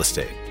in real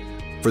estate?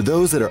 For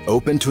those that are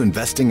open to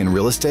investing in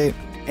real estate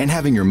and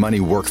having your money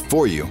work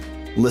for you,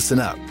 listen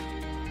up.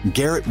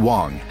 Garrett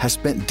Wong has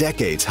spent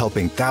decades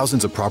helping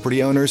thousands of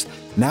property owners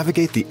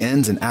navigate the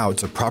ins and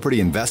outs of property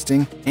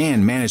investing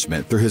and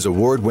management through his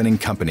award-winning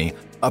company,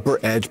 Upper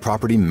Edge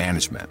Property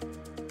Management.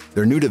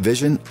 Their new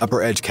division,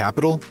 Upper Edge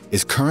Capital,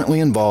 is currently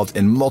involved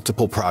in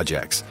multiple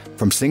projects,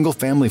 from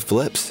single-family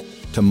flips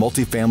to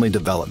multifamily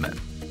development.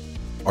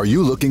 Are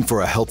you looking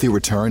for a healthy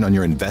return on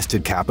your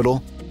invested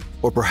capital,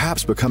 or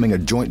perhaps becoming a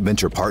joint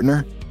venture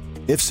partner?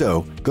 If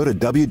so, go to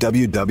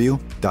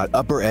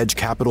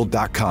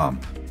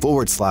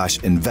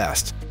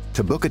www.upperedgecapital.com/invest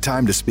to book a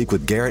time to speak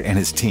with Garrett and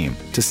his team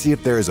to see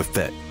if there is a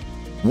fit.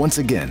 Once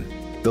again,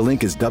 the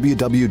link is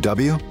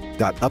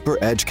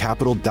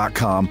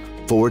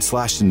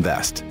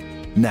www.upperedgecapital.com/invest.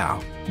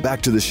 Now,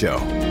 back to the show.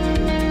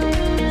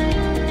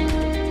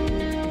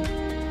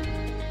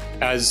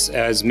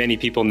 As many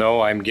people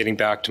know, I'm getting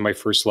back to my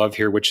first love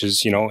here, which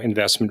is,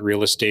 investment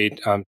real estate.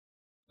 I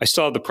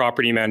still have the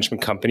property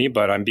management company,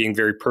 but I'm being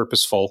very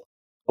purposeful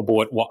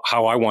about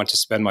how I want to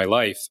spend my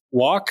life.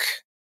 Walk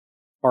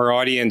our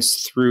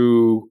audience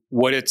through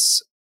what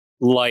it's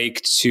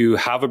like to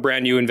have a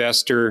brand new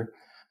investor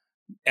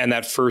and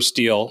that first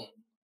deal.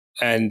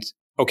 And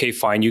okay,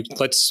 fine.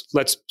 Let's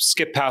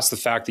skip past the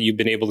fact that you've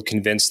been able to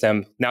convince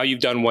them. Now you've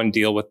done one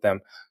deal with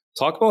them.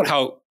 Talk about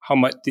how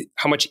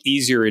much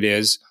easier it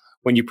is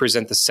when you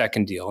present the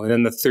second deal, and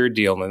then the third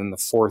deal, and then the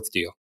fourth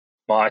deal.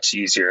 Much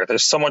easier.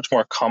 There's so much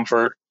more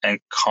comfort and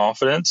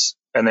confidence,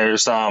 and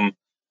there's I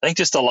think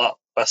just a lot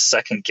less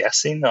second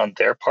guessing on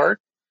their part.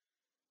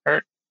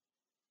 Right?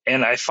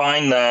 And I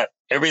find that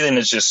everything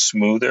is just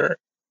smoother.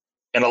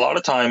 And a lot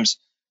of times,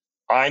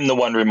 I'm the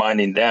one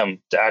reminding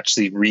them to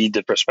actually read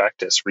the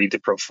prospectus, read the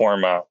pro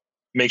forma,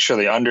 make sure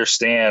they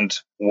understand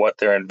what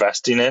they're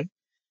investing in.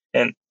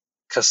 And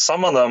because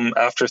some of them,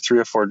 after 3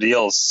 or 4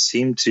 deals,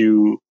 seem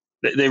to,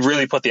 they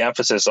really put the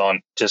emphasis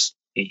on just,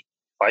 if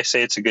I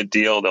say it's a good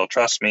deal, they'll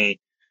trust me.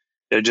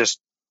 They're just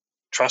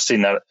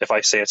trusting that if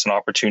I say it's an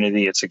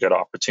opportunity, it's a good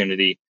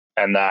opportunity,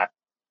 and that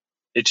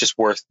it's just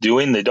worth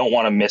doing. They don't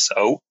want to miss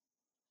out.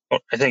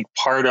 I think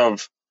part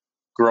of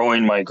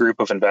growing my group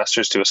of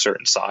investors to a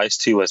certain size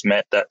too has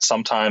meant that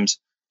sometimes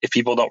if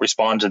people don't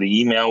respond to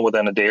the email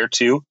within a day or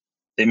two,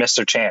 they miss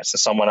their chance, and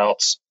someone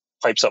else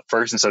pipes up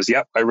first and says,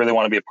 yep, I really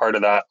want to be a part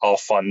of that. I'll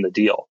fund the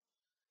deal.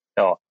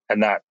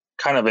 And that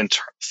kind of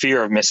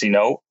fear of missing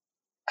out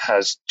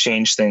has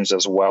changed things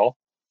as well.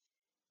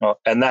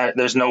 And that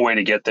there's no way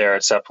to get there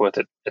except with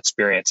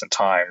experience and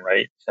time,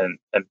 right? And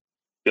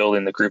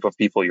building the group of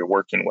people you're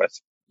working with.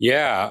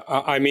 Yeah.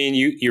 I mean,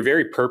 you're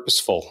very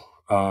purposeful.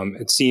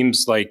 It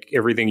seems like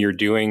everything you're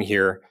doing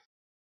here.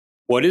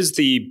 What is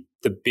the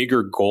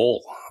bigger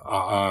goal?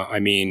 I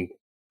mean,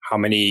 how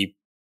many,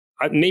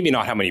 maybe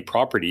not how many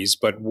properties,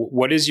 but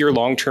what is your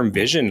long-term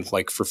vision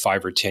like for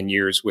 5 or 10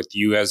 years with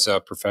you as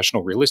a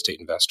professional real estate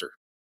investor?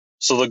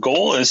 So the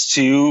goal is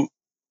to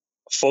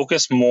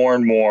focus more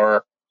and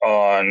more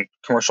on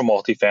commercial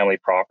multifamily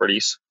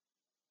properties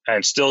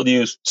and still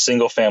use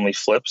single family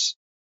flips.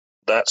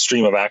 That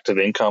stream of active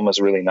income is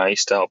really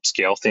nice to help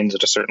scale things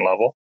at a certain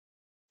level.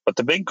 But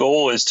the big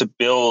goal is to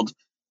build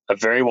a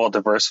very well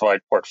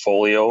diversified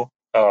portfolio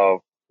of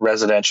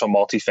residential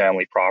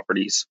multifamily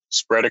properties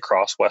spread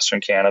across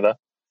Western Canada.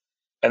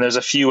 And there's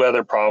a few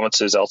other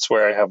provinces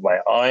elsewhere I have my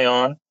eye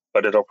on,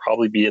 but it'll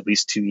probably be at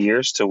least 2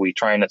 years till we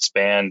try and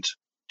expand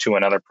to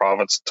another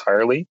province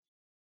entirely.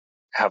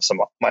 Have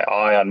my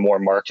eye on more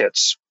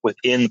markets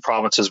within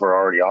provinces we're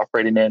already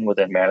operating in,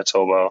 within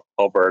Manitoba,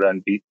 Alberta,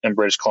 and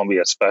British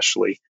Columbia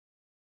especially,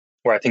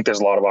 where I think there's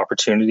a lot of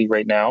opportunity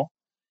right now.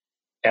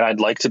 And I'd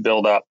like to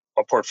build up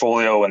a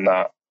portfolio in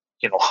the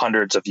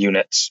hundreds of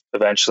units,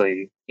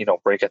 eventually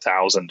break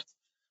 1,000,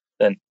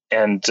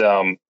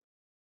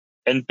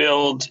 and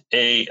build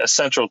a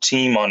central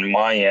team on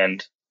my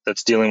end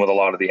that's dealing with a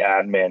lot of the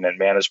admin and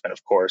management,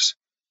 of course,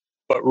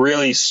 but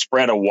really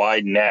spread a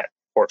wide net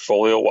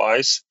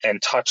portfolio-wise and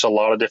touch a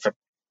lot of different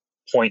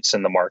points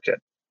in the market,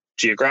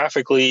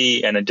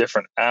 geographically and in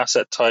different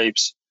asset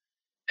types.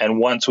 And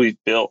once we've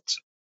built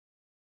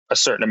a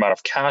certain amount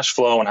of cash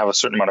flow and have a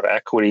certain amount of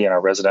equity in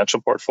our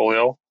residential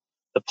portfolio,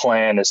 the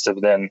plan is to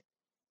then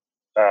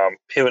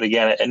pivot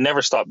again and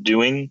never stop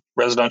doing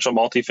residential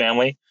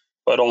multifamily,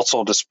 but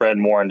also to spread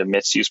more into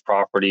mixed-use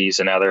properties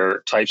and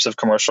other types of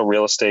commercial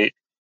real estate,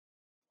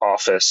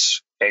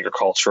 office,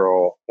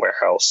 agricultural,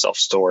 warehouse,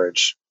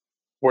 self-storage,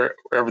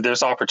 wherever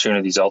there's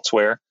opportunities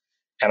elsewhere.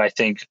 And I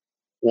think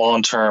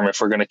long-term,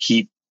 if we're going to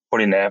keep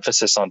putting an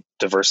emphasis on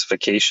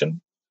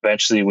diversification,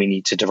 eventually we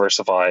need to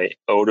diversify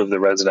out of the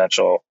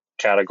residential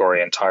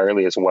category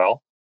entirely as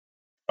well.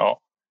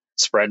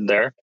 Spread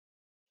there.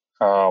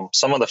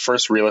 Some of the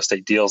first real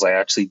estate deals I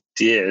actually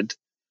did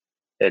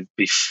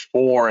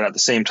before and at the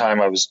same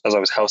time as I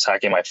was house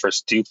hacking my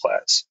first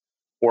duplex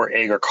were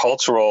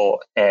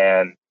agricultural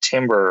and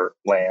timber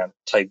land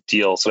type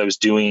deals that I was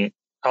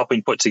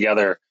helping put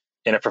together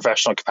in a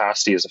professional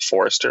capacity as a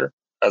forester,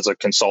 as a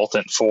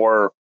consultant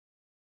for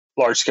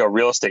large scale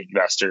real estate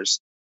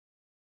investors.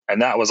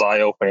 And that was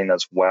eye-opening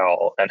as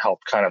well, and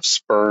helped kind of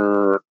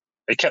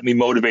it kept me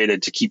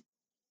motivated to keep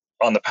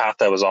on the path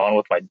I was on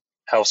with my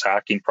house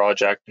hacking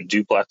project and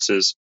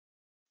duplexes,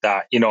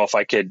 that, if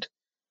I could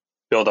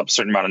build up a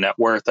certain amount of net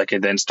worth, I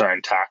could then start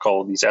and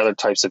tackle these other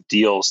types of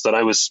deals that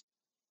I was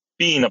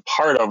being a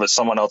part of as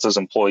someone else's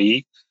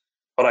employee,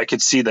 but I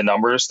could see the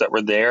numbers that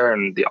were there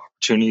and the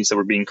opportunities that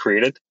were being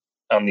created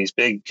on these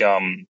big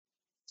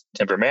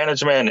timber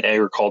management,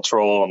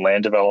 agricultural, and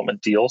land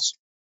development deals.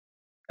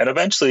 And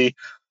eventually,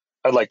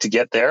 I'd like to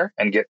get there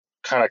and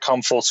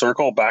come full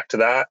circle back to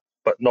that,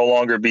 but no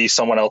longer be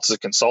someone else's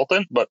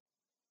consultant, but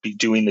be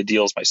doing the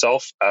deals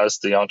myself as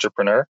the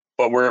entrepreneur.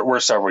 But we're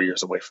several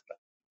years away from that.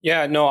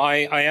 Yeah, no,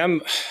 I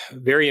am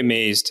very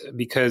amazed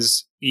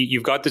because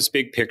you've got this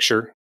big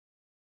picture.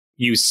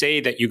 You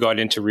say that you got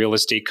into real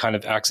estate kind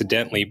of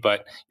accidentally,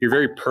 but you're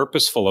very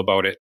purposeful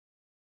about it.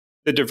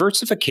 The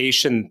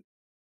diversification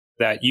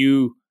that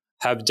you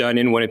have done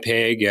in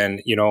Winnipeg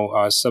and,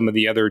 some of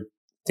the other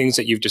things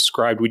that you've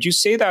described, would you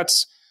say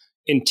that's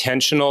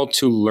intentional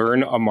to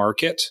learn a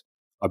market,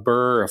 a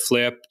BRRRR, a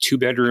flip, 2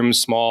 bedrooms,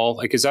 small?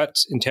 Like, is that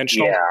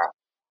intentional? Yeah,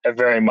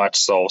 Very much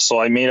so. So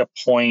I made a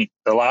point,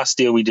 the last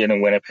deal we did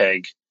in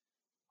Winnipeg,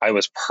 I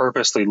was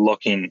purposely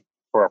looking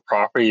for a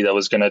property that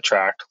was going to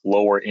attract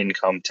lower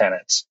income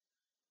tenants.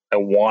 I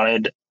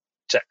wanted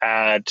to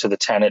add to the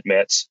tenant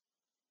mix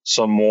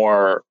some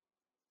more,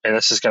 and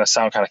this is going to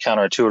sound kind of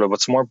counterintuitive,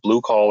 but some more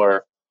blue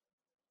collar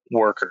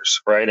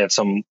workers, right?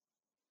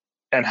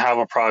 And have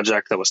a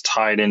project that was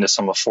tied into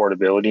some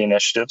affordability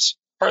initiatives,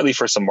 partly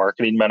for some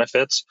marketing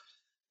benefits,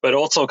 but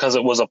also because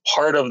it was a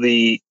part of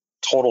the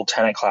total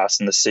tenant class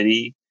in the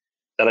city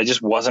that I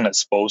just wasn't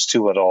exposed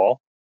to at all.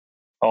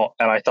 Oh,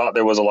 and I thought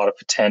there was a lot of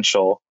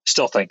potential,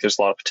 still think there's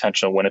a lot of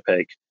potential in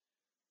Winnipeg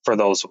for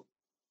those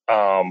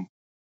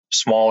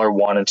smaller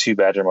 1 and 2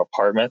 bedroom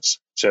apartments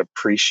to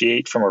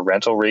appreciate from a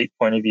rental rate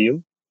point of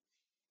view,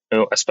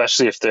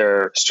 especially if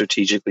they're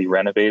strategically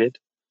renovated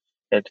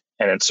and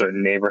in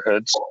certain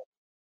neighborhoods.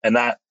 And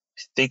that,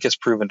 I think, has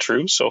proven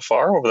true so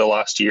far over the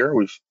last year.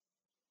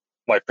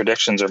 My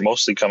predictions are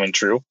mostly coming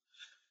true.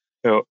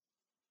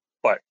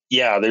 But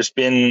yeah, there's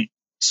been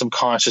some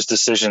conscious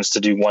decisions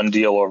to do one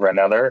deal over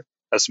another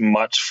as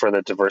much for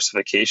the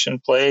diversification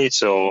play.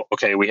 So,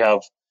 okay, we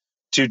have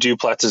 2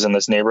 duplexes in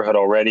this neighborhood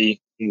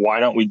already. Why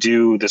don't we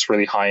do this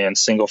really high-end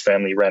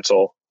single-family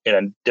rental in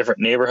a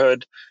different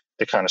neighborhood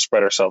to kind of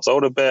spread ourselves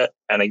out a bit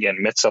and, again,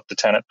 mix up the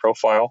tenant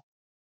profile?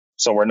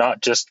 So we're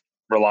not just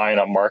relying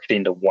on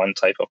marketing to one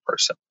type of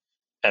person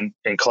and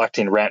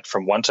collecting rent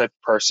from one type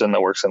of person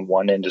that works in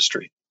one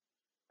industry,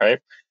 right?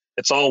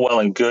 It's all well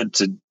and good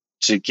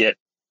to get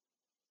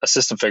a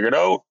system figured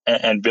out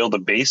and build a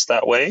base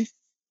that way.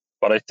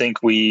 But I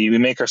think we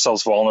make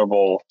ourselves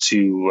vulnerable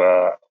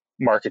to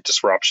market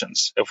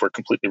disruptions if we're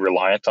completely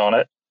reliant on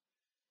it.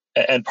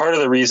 And part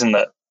of the reason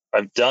that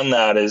I've done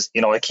that is,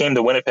 I came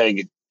to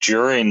Winnipeg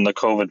during the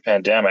COVID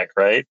pandemic,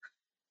 right?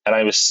 And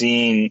I was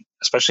seeing,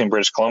 especially in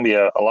British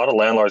Columbia, a lot of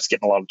landlords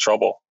getting a lot of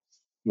trouble.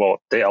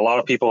 Well, a lot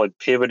of people had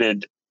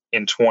pivoted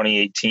in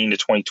 2018 to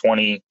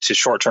 2020 to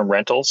short-term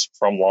rentals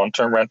from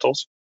long-term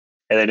rentals.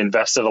 And they'd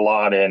invested a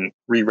lot in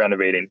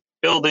re-renovating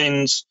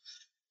buildings,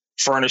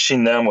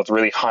 furnishing them with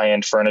really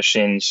high-end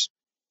furnishings,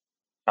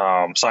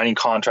 signing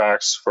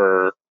contracts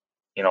for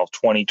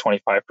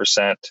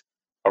 20-25%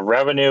 of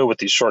revenue with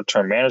these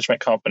short-term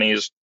management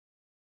companies.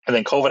 And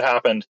then COVID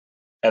happened,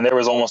 and there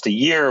was almost a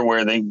year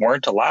where they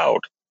weren't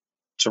allowed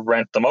to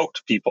rent them out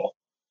to people,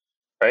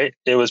 right?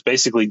 It was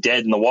basically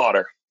dead in the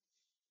water.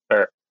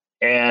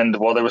 And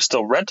while there was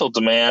still rental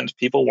demand,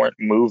 people weren't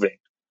moving.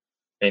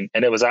 And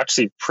it was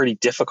actually pretty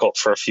difficult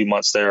for a few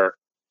months there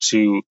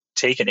to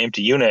take an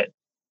empty unit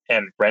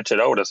and rent it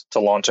out to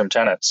long-term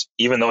tenants,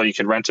 even though you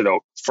could rent it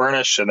out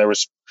furnished. And there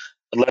was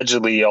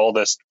allegedly all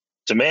this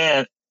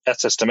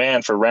excess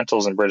demand for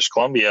rentals in British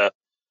Columbia.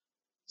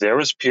 There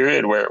was a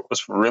period where it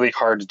was really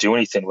hard to do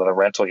anything with a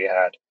rental you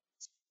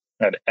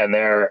had. And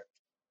they're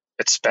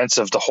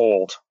expensive to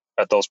hold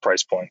at those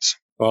price points.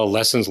 Well,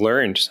 lessons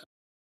learned.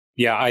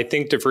 Yeah, I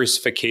think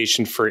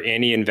diversification for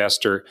any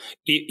investor,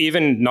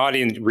 even not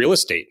in real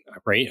estate,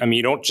 right? I mean,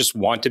 you don't just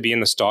want to be in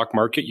the stock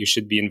market. You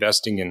should be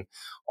investing in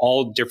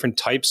all different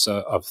types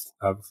of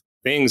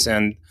things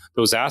and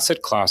those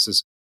asset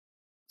classes.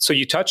 So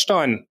you touched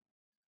on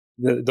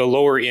the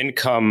lower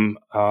income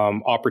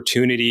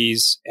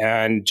opportunities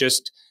and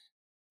just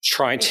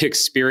trying to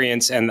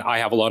experience, and I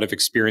have a lot of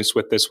experience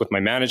with this with my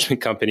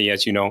management company,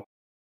 as you know,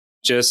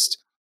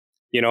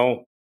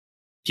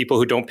 people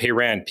who don't pay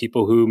rent,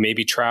 people who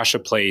maybe trash a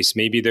place,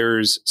 maybe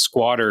there's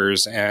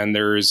squatters and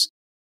there's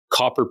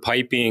copper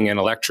piping and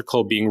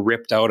electrical being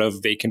ripped out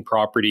of vacant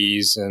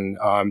properties and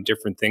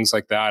different things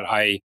like that.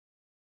 I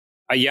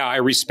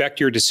respect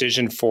your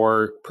decision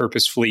for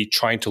purposefully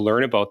trying to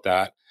learn about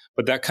that.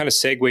 But that kind of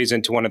segues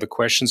into one of the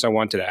questions I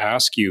wanted to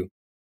ask you.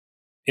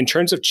 In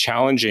terms of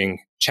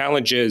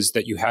challenges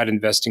that you had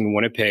investing in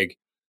Winnipeg,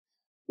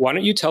 why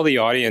don't you tell the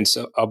audience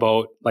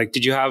about,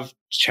 did you have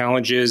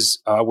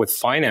challenges with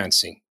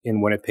financing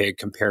in Winnipeg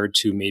compared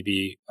to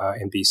maybe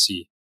in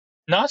BC?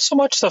 Not so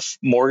much the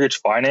mortgage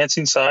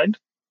financing side.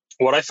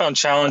 What I found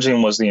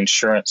challenging was the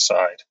insurance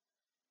side.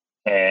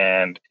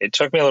 And it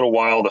took me a little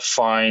while to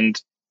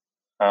find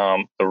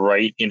the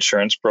right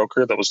insurance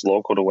broker that was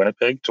local to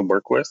Winnipeg to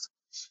work with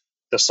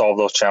to solve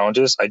those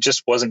challenges. I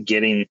just wasn't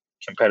getting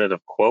competitive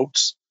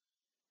quotes.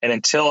 And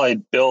until I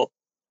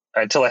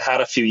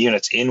had a few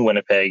units in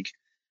Winnipeg,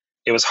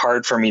 it was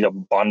hard for me to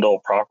bundle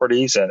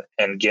properties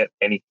and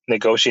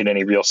negotiate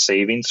any real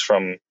savings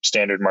from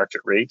standard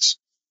market rates.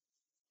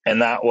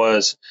 And that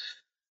was,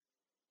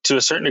 to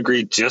a certain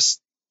degree,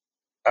 just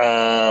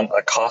a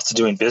cost of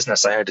doing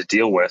business I had to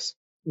deal with.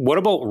 What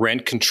about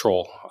rent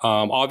control?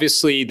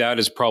 Obviously, that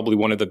is probably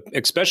one of the,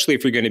 especially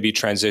if you're going to be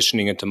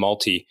transitioning into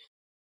multi.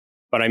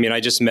 But I mean, I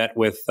just met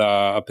with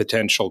a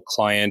potential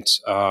client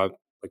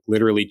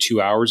literally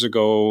 2 hours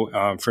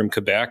ago from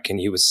Quebec, and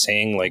he was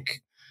saying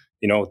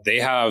they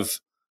have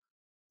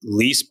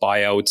lease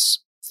buyouts,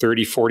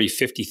 $30,000,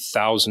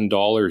 $40,000,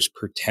 $50,000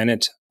 per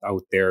tenant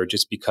out there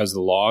just because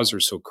the laws are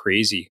so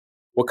crazy.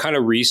 What kind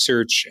of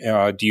research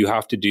do you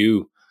have to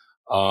do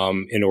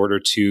in order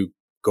to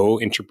go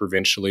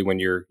interprovincially when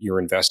you're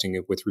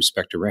investing with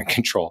respect to rent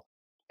control?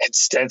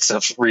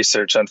 Extensive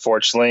research,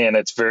 unfortunately, and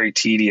it's very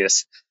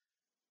tedious.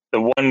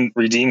 The one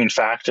redeeming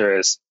factor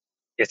is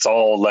it's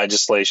all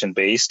legislation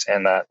based,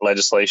 and that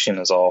legislation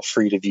is all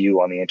free to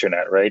view on the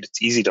internet, right?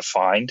 It's easy to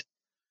find.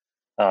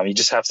 You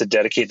just have to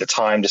dedicate the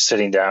time to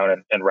sitting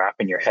down and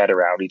wrapping your head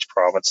around each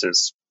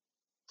province's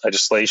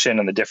legislation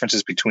and the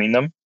differences between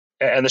them.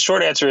 And the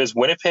short answer is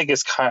Winnipeg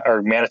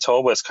or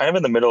Manitoba is kind of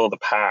in the middle of the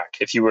pack.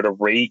 If you were to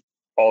rate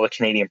all the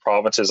Canadian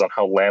provinces on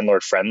how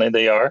landlord friendly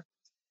they are,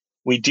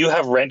 we do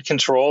have rent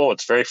control.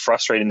 It's very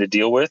frustrating to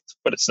deal with,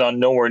 but it's not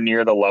nowhere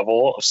near the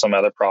level of some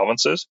other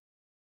provinces.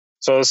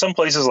 So some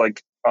places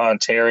like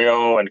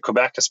Ontario and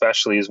Quebec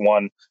especially is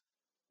one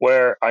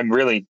where I'm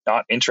really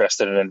not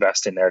interested in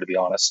investing there, to be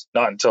honest.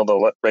 Not until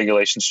the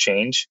regulations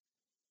change.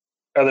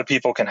 Other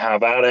people can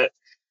have at it.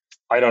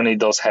 I don't need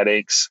those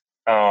headaches,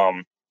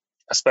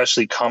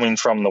 especially coming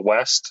from the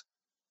West.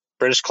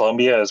 British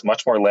Columbia is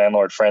much more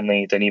landlord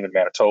friendly than even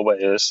Manitoba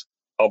is.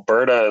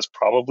 Alberta is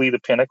probably the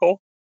pinnacle,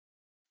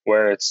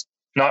 where it's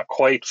not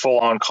quite full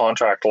on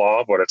contract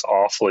law, but it's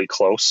awfully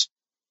close.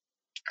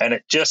 And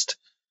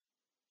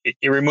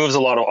it removes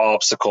a lot of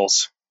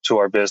obstacles to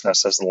our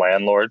business as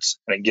landlords,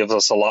 and it gives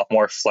us a lot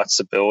more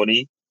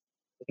flexibility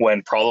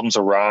when problems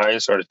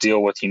arise or to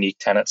deal with unique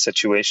tenant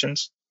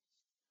situations.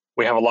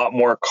 We have a lot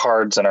more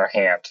cards in our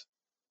hand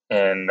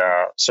in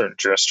certain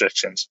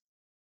jurisdictions.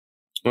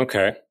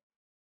 Okay.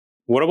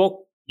 What about,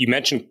 you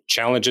mentioned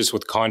challenges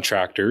with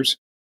contractors.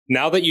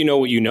 Now that you know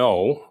what you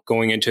know,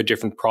 going into a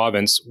different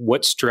province,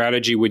 what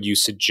strategy would you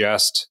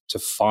suggest to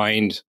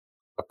find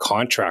a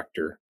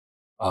contractor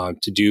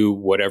to do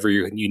whatever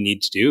you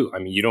need to do? I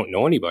mean, you don't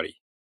know anybody.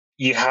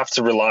 You have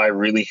to rely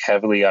really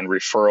heavily on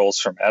referrals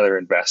from other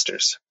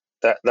investors.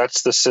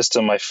 That's the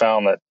system I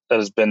found that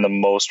has been the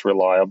most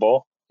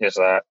reliable, is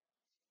that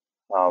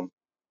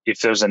if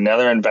there's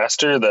another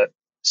investor that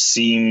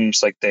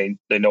seems like they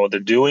know what they're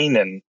doing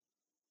and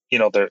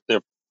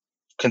they're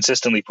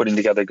consistently putting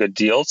together good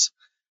deals,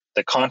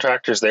 the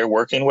contractors they're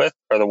working with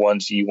are the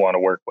ones you want to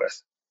work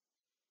with.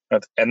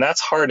 And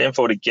that's hard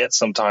info to get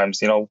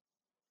sometimes, and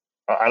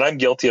I'm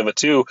guilty of it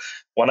too.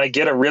 When I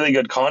get a really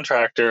good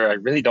contractor, I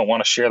really don't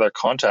want to share their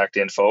contact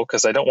info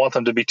because I don't want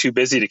them to be too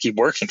busy to keep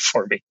working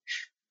for me.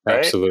 Right?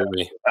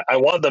 Absolutely. I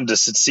want them to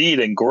succeed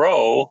and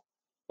grow,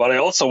 but I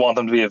also want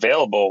them to be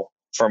available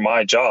for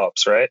my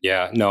jobs, right?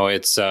 Yeah, no,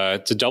 it's a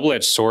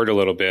double-edged sword a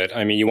little bit.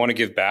 I mean, you want to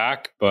give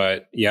back,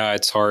 but yeah,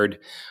 it's hard,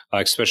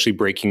 especially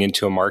breaking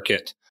into a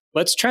market.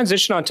 Let's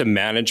transition on to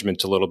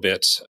management a little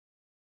bit.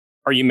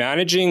 Are you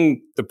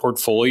managing the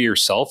portfolio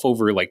yourself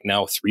over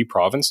now 3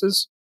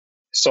 provinces?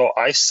 So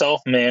I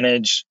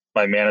self-manage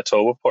my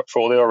Manitoba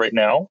portfolio right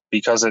now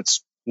because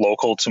it's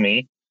local to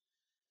me.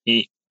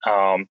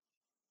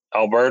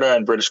 Alberta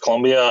and British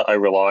Columbia, I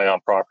rely on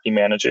property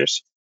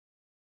managers.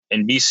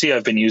 In BC,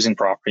 I've been using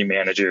property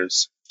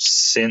managers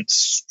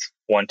since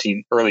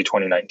early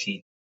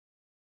 2019.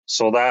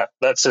 So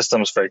that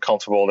system is very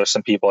comfortable. There's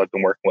some people I've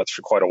been working with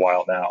for quite a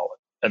while now,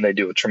 and they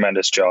do a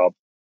tremendous job.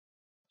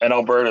 And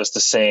Alberta is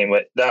the same.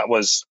 There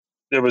was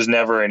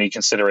never any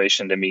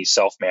consideration to me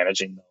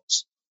self-managing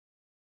those.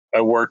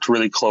 I worked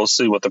really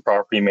closely with the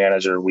property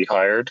manager we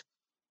hired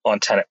on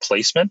tenant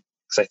placement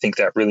because I think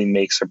that really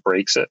makes or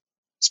breaks it,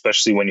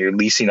 especially when you're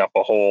leasing up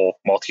a whole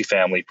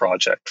multifamily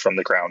project from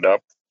the ground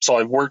up. So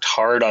I've worked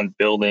hard on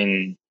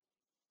building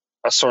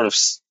a sort of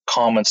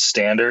common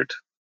standard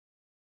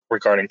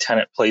regarding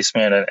tenant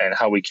placement and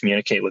how we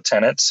communicate with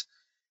tenants.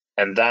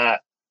 And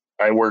that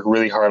I work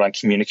really hard on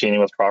communicating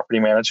with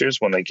property managers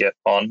when they get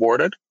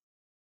onboarded.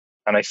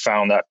 And I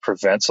found that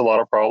prevents a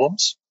lot of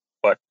problems.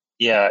 But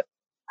yeah,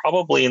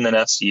 probably in the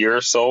next year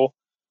or so,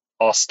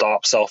 I'll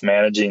stop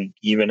self-managing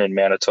even in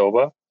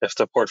Manitoba. If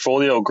the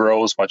portfolio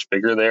grows much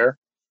bigger there,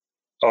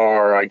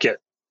 or I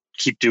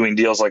keep doing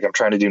deals like I'm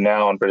trying to do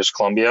now in British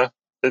Columbia,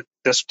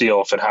 this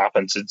deal, if it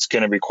happens, it's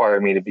going to require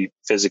me to be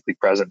physically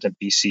present in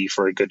BC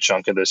for a good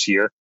chunk of this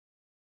year.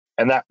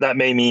 And that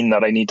may mean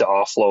that I need to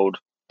offload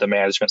the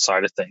management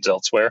side of things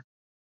elsewhere.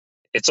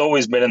 It's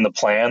always been in the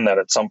plan that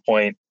at some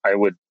point I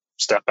would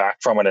step back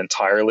from it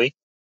entirely.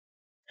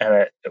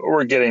 And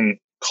we're getting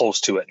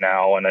close to it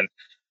now. And then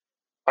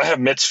I have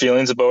mixed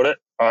feelings about it.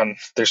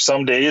 There's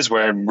some days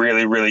where I'm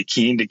really, really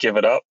keen to give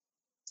it up.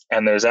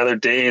 And there's other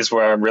days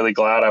where I'm really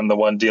glad I'm the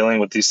one dealing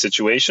with these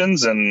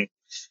situations. And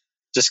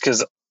just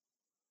because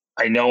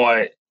I know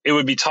it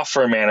would be tough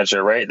for a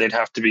manager, right? They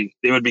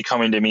would be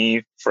coming to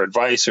me for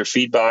advice or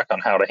feedback on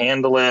how to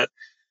handle it.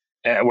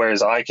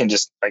 Whereas I can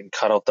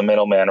cut out the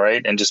middleman,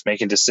 right? And just make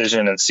a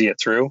decision and see it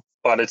through.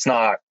 But it's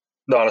not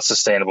a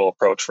sustainable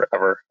approach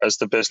forever. As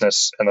the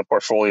business and the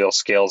portfolio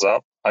scales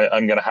up,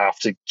 I'm going to have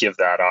to give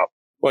that up.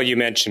 Well, you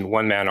mentioned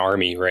one-man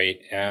army, right?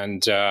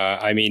 And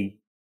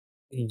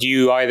do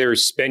you either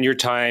spend your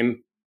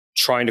time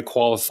trying to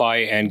qualify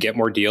and get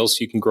more deals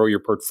so you can grow your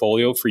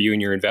portfolio for you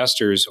and your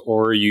investors,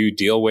 or you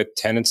deal with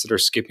tenants that are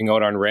skipping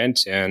out on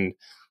rent and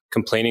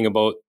complaining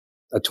about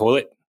a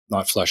toilet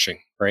not flushing,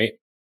 right?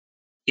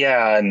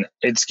 Yeah, and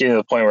it's getting to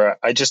the point where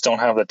I just don't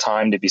have the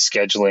time to be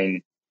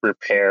scheduling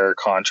repair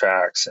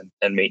contracts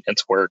and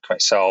maintenance work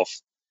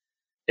myself.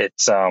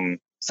 It's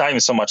not even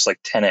so much like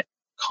tenant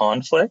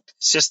conflict.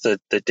 It's just the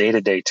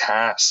day-to-day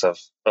tasks of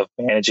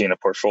managing a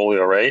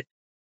portfolio, right?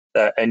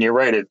 And you're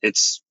right.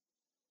 It's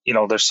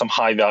there's some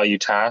high value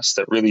tasks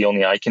that really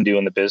only I can do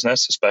in the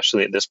business,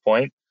 especially at this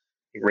point,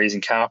 like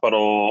raising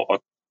capital,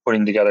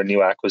 putting together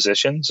new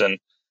acquisitions, and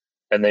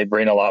they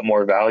bring a lot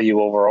more value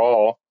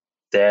overall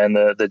than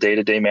the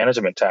day-to-day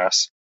management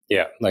tasks.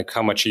 Yeah, like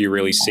how much are you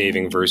really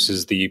saving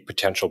versus the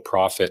potential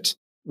profit?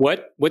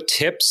 What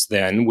tips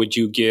then would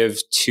you give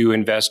to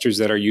investors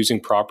that are using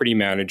property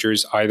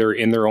managers either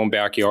in their own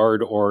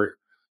backyard or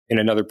in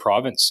another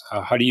province?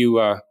 How do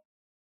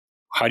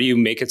you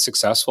make it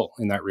successful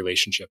in that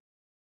relationship?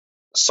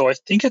 So I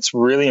think it's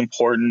really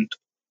important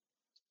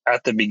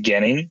at the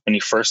beginning when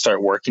you first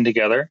start working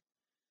together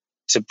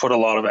to put a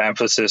lot of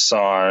emphasis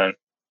on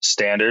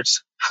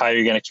standards, how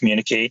you're going to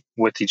communicate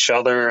with each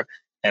other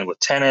and with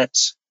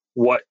tenants,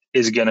 what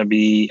is going to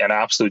be an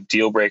absolute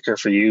deal breaker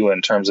for you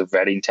in terms of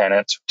vetting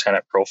tenants,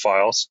 tenant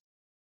profiles.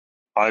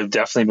 I've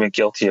definitely been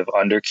guilty of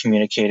under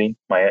communicating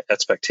my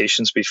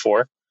expectations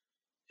before,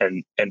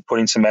 and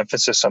putting some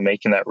emphasis on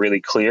making that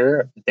really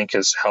clear, I think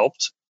has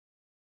helped.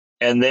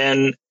 And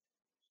then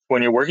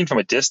when you're working from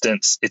a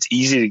distance, it's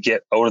easy to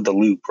get out of the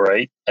loop,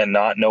 right? And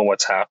not know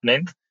what's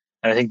happening.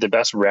 And I think the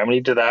best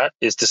remedy to that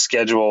is to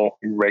schedule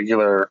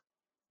regular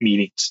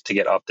meetings to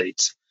get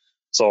updates.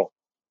 So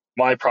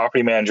my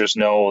property managers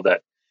know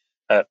that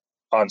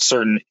on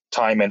certain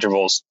time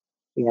intervals,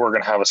 we're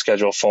going to have a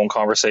scheduled phone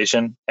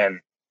conversation, and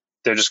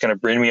they're just going to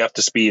bring me up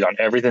to speed on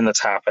everything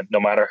that's happened, no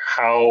matter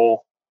how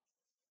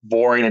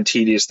boring and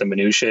tedious the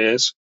minutiae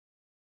is.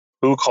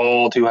 Who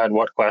called, who had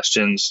what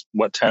questions,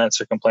 what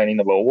tenants are complaining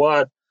about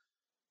what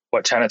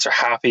tenants are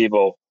happy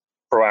about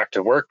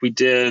proactive work we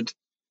did,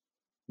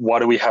 what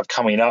do we have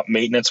coming up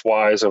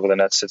maintenance-wise over the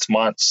next 6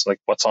 months, like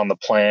what's on the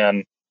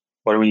plan,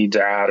 what do we need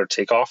to add or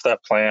take off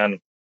that plan.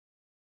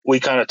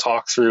 We kind of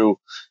talk through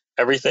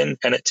everything,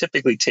 and it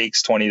typically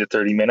takes 20 to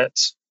 30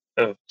 minutes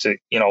to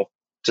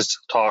just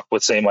talk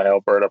with, say, my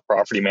Alberta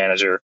property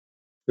manager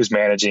who's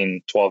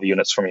managing 12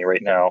 units for me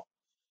right now.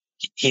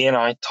 He and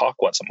I talk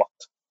once a month,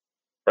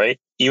 right?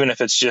 Even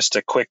if it's just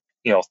a quick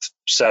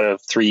set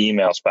of 3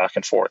 emails back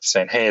and forth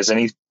saying, hey, has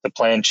the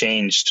plan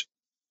changed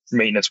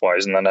maintenance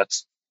wise? And then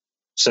that's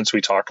since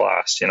we talked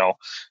last, he'll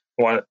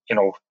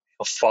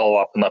follow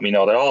up and let me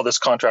know that, oh, this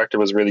contractor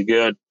was really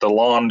good. The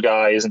lawn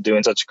guy isn't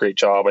doing such a great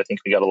job. I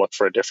think we got to look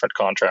for a different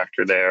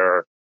contractor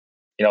there.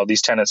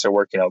 These tenants are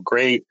working out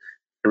great.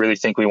 I really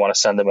think we want to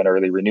send them an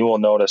early renewal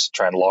notice,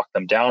 try and lock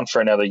them down for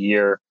another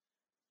year.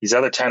 These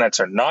other tenants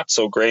are not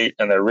so great,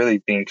 and they're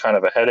really being kind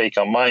of a headache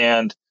on my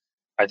end.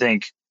 I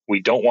think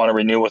we don't want to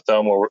renew with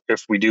them, or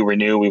if we do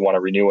renew, we want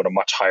to renew at a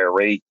much higher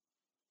rate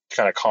to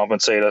kind of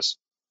compensate us.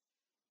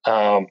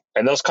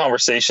 And those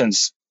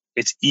conversations,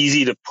 it's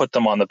easy to put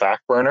them on the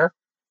back burner,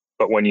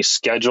 but when you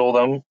schedule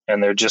them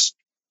and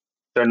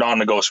they're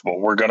non-negotiable,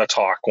 we're going to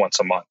talk once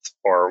a month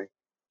or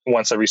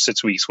once every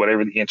 6 weeks,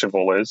 whatever the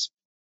interval is,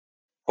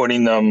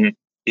 putting them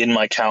in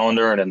my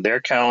calendar and in their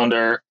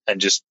calendar and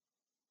just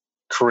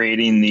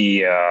creating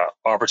the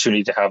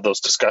opportunity to have those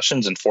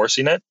discussions and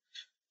forcing it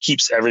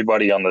keeps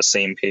everybody on the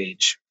same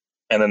page.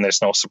 And then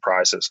there's no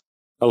surprises.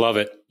 I love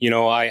it.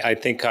 I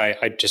think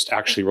I just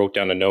actually wrote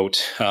down a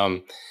note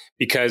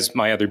because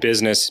my other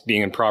business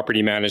being in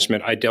property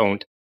management,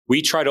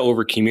 we try to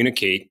over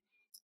communicate,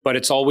 but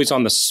it's always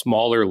on the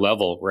smaller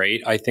level,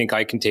 right? I think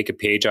I can take a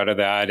page out of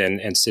that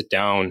and sit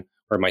down,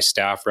 or my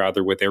staff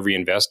rather, with every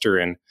investor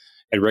and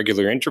at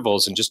regular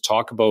intervals and just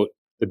talk about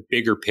the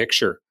bigger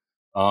picture.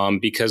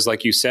 Because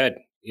like you said,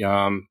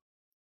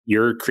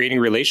 you're creating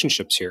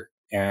relationships here,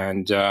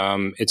 and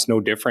it's no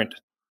different.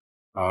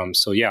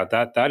 So yeah,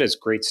 that is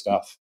great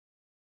stuff.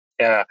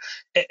 Yeah.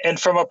 And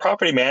from a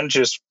property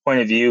manager's point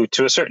of view,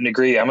 to a certain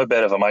degree, I'm a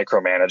bit of a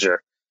micromanager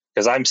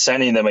because I'm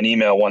sending them an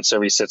email once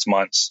every 6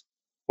 months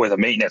with a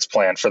maintenance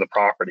plan for the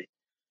property,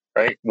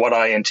 right? What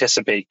I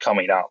anticipate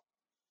coming up,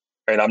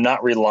 right? I'm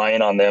not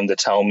relying on them to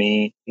tell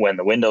me when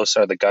the windows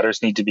or the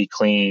gutters need to be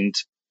cleaned,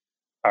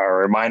 or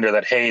a reminder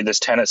that, hey, this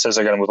tenant says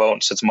they're going to move out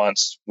in 6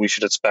 months. We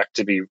should expect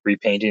to be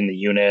repainting the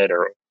unit,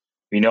 or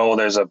we know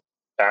there's a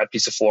bad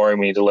piece of flooring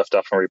we need to lift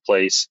up and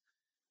replace.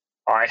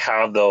 I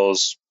have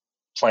those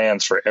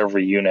plans for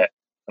every unit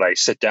that I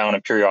sit down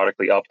and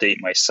periodically update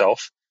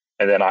myself,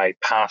 and then I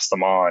pass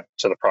them on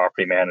to the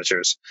property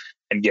managers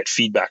and get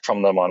feedback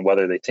from them on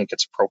whether they think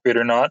it's appropriate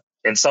or not.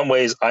 In some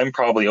ways, I'm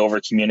probably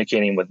over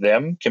communicating with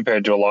them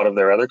compared to a lot of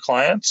their other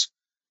clients,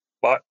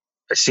 but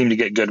I seem to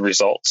get good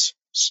results.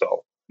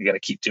 So I'm going to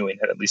keep doing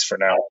it, at least for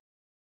now.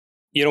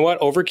 You know what?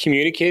 Over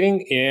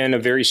communicating in a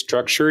very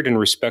structured and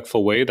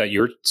respectful way that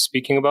you're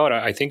speaking about,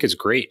 I think is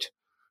great.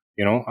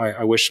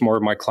 I wish more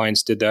of my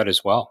clients did that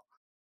as well.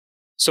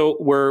 So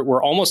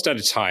we're almost out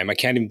of time. I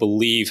can't even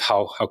believe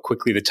how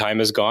quickly the time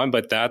has gone,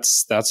 but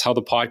that's how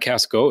the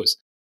podcast goes.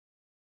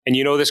 And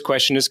this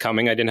question is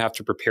coming. I didn't have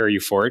to prepare you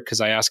for it because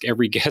I ask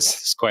every guest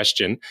this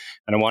question,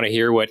 and I want to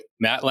hear what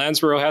Matt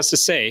Landsborough has to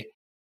say.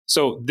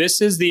 So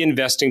this is the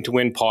Investing to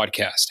Win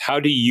podcast. How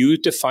do you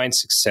define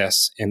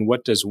success and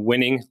what does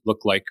winning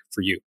look like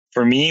for you?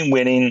 For me,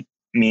 winning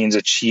means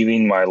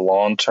achieving my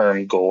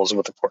long-term goals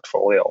with a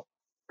portfolio.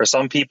 For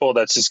some people,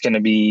 that's just going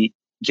to be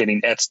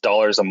getting X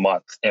dollars a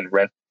month in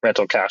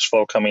rental cash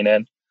flow coming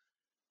in.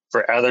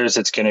 For others,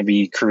 it's going to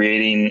be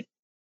creating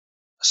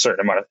a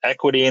certain amount of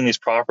equity in these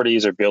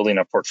properties or building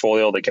a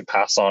portfolio they can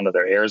pass on to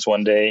their heirs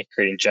one day,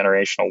 creating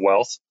generational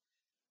wealth.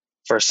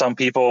 For some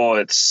people,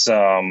 it's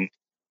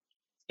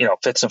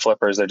fits and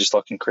flippers. They're just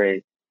looking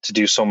to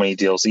do so many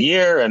deals a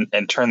year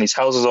and turn these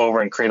houses over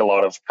and create a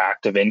lot of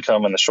active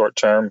income in the short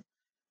term.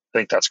 I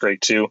think that's great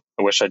too.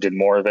 I wish I did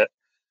more of it.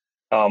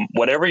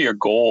 Whatever your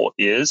goal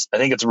is, I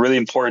think it's really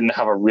important to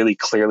have a really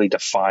clearly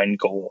defined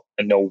goal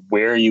and know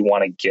where you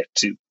want to get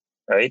to,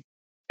 right?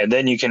 And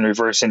then you can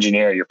reverse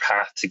engineer your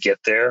path to get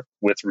there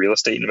with real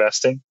estate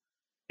investing.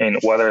 And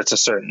whether it's a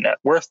certain net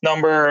worth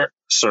number,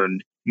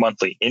 certain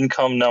monthly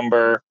income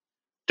number,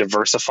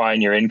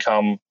 diversifying your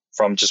income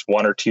from just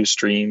one or two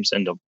streams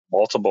into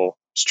multiple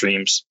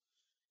streams,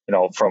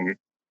 from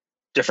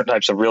different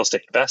types of real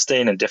estate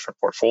investing and different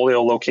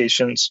portfolio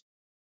locations.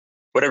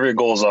 Whatever your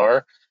goals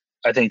are,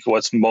 I think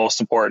what's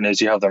most important is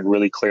you have them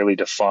really clearly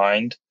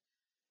defined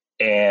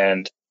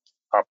and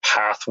a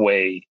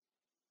pathway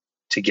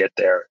to get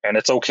there. And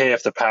it's okay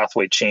if the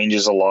pathway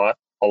changes a lot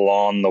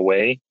along the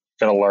way.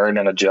 You're going to learn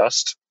and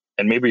adjust,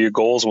 and maybe your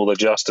goals will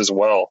adjust as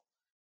well.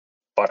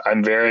 But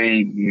I'm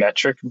very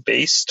metric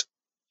based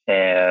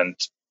and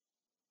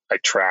I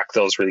track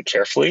those really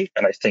carefully.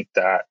 And I think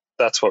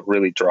that's what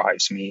really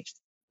drives me.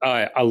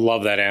 I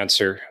love that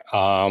answer.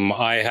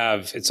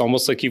 It's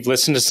almost like you've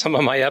listened to some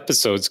of my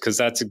episodes because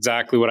that's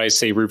exactly what I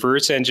say.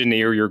 Reverse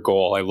engineer your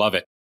goal. I love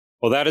it.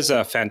 Well, that is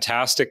a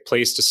fantastic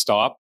place to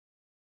stop.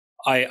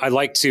 I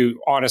like to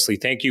honestly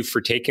thank you for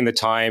taking the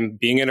time,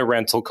 being in a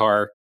rental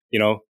car.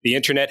 The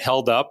internet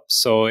held up,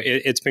 so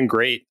it's been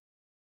great.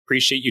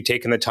 Appreciate you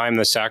taking the time,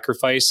 the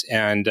sacrifice,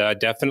 and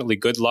definitely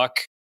good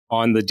luck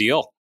on the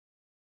deal.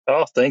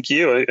 Oh, thank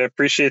you. I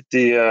appreciate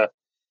the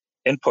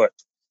input.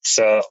 It's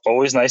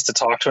always nice to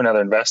talk to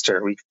another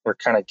investor. We're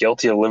kind of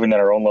guilty of living in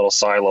our own little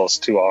silos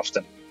too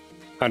often.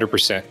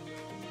 100%.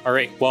 All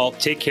right. Well,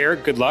 take care.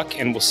 Good luck.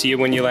 And we'll see you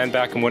when you land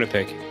back in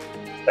Winnipeg.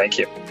 Thank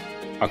you.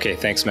 Okay.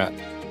 Thanks, Matt.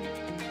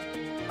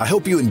 I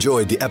hope you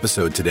enjoyed the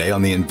episode today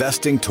on the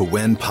Investing to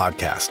Win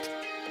podcast.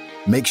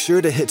 Make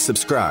sure to hit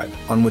subscribe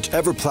on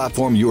whichever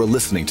platform you are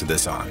listening to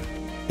this on.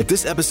 If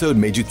this episode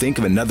made you think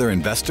of another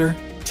investor,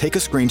 take a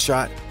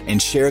screenshot and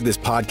share this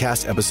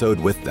podcast episode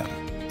with them.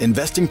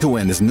 Investing to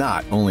Win is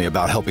not only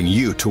about helping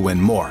you to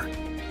win more,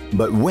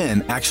 but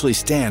WIN actually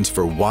stands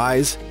for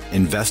Wise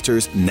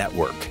Investors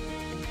Network.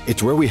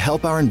 It's where we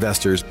help our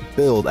investors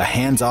build a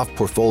hands-off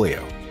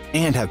portfolio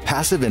and have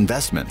passive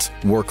investments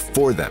work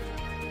for them.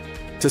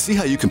 To see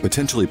how you can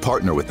potentially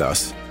partner with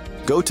us,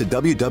 go to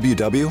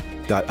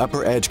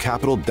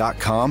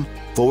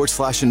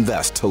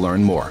www.upperedgecapital.com/invest to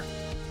learn more.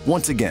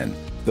 Once again,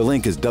 the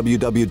link is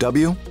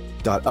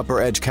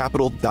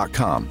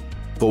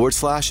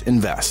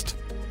www.upperedgecapital.com/invest.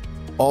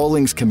 All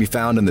links can be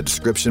found in the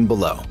description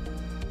below.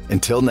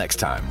 Until next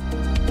time.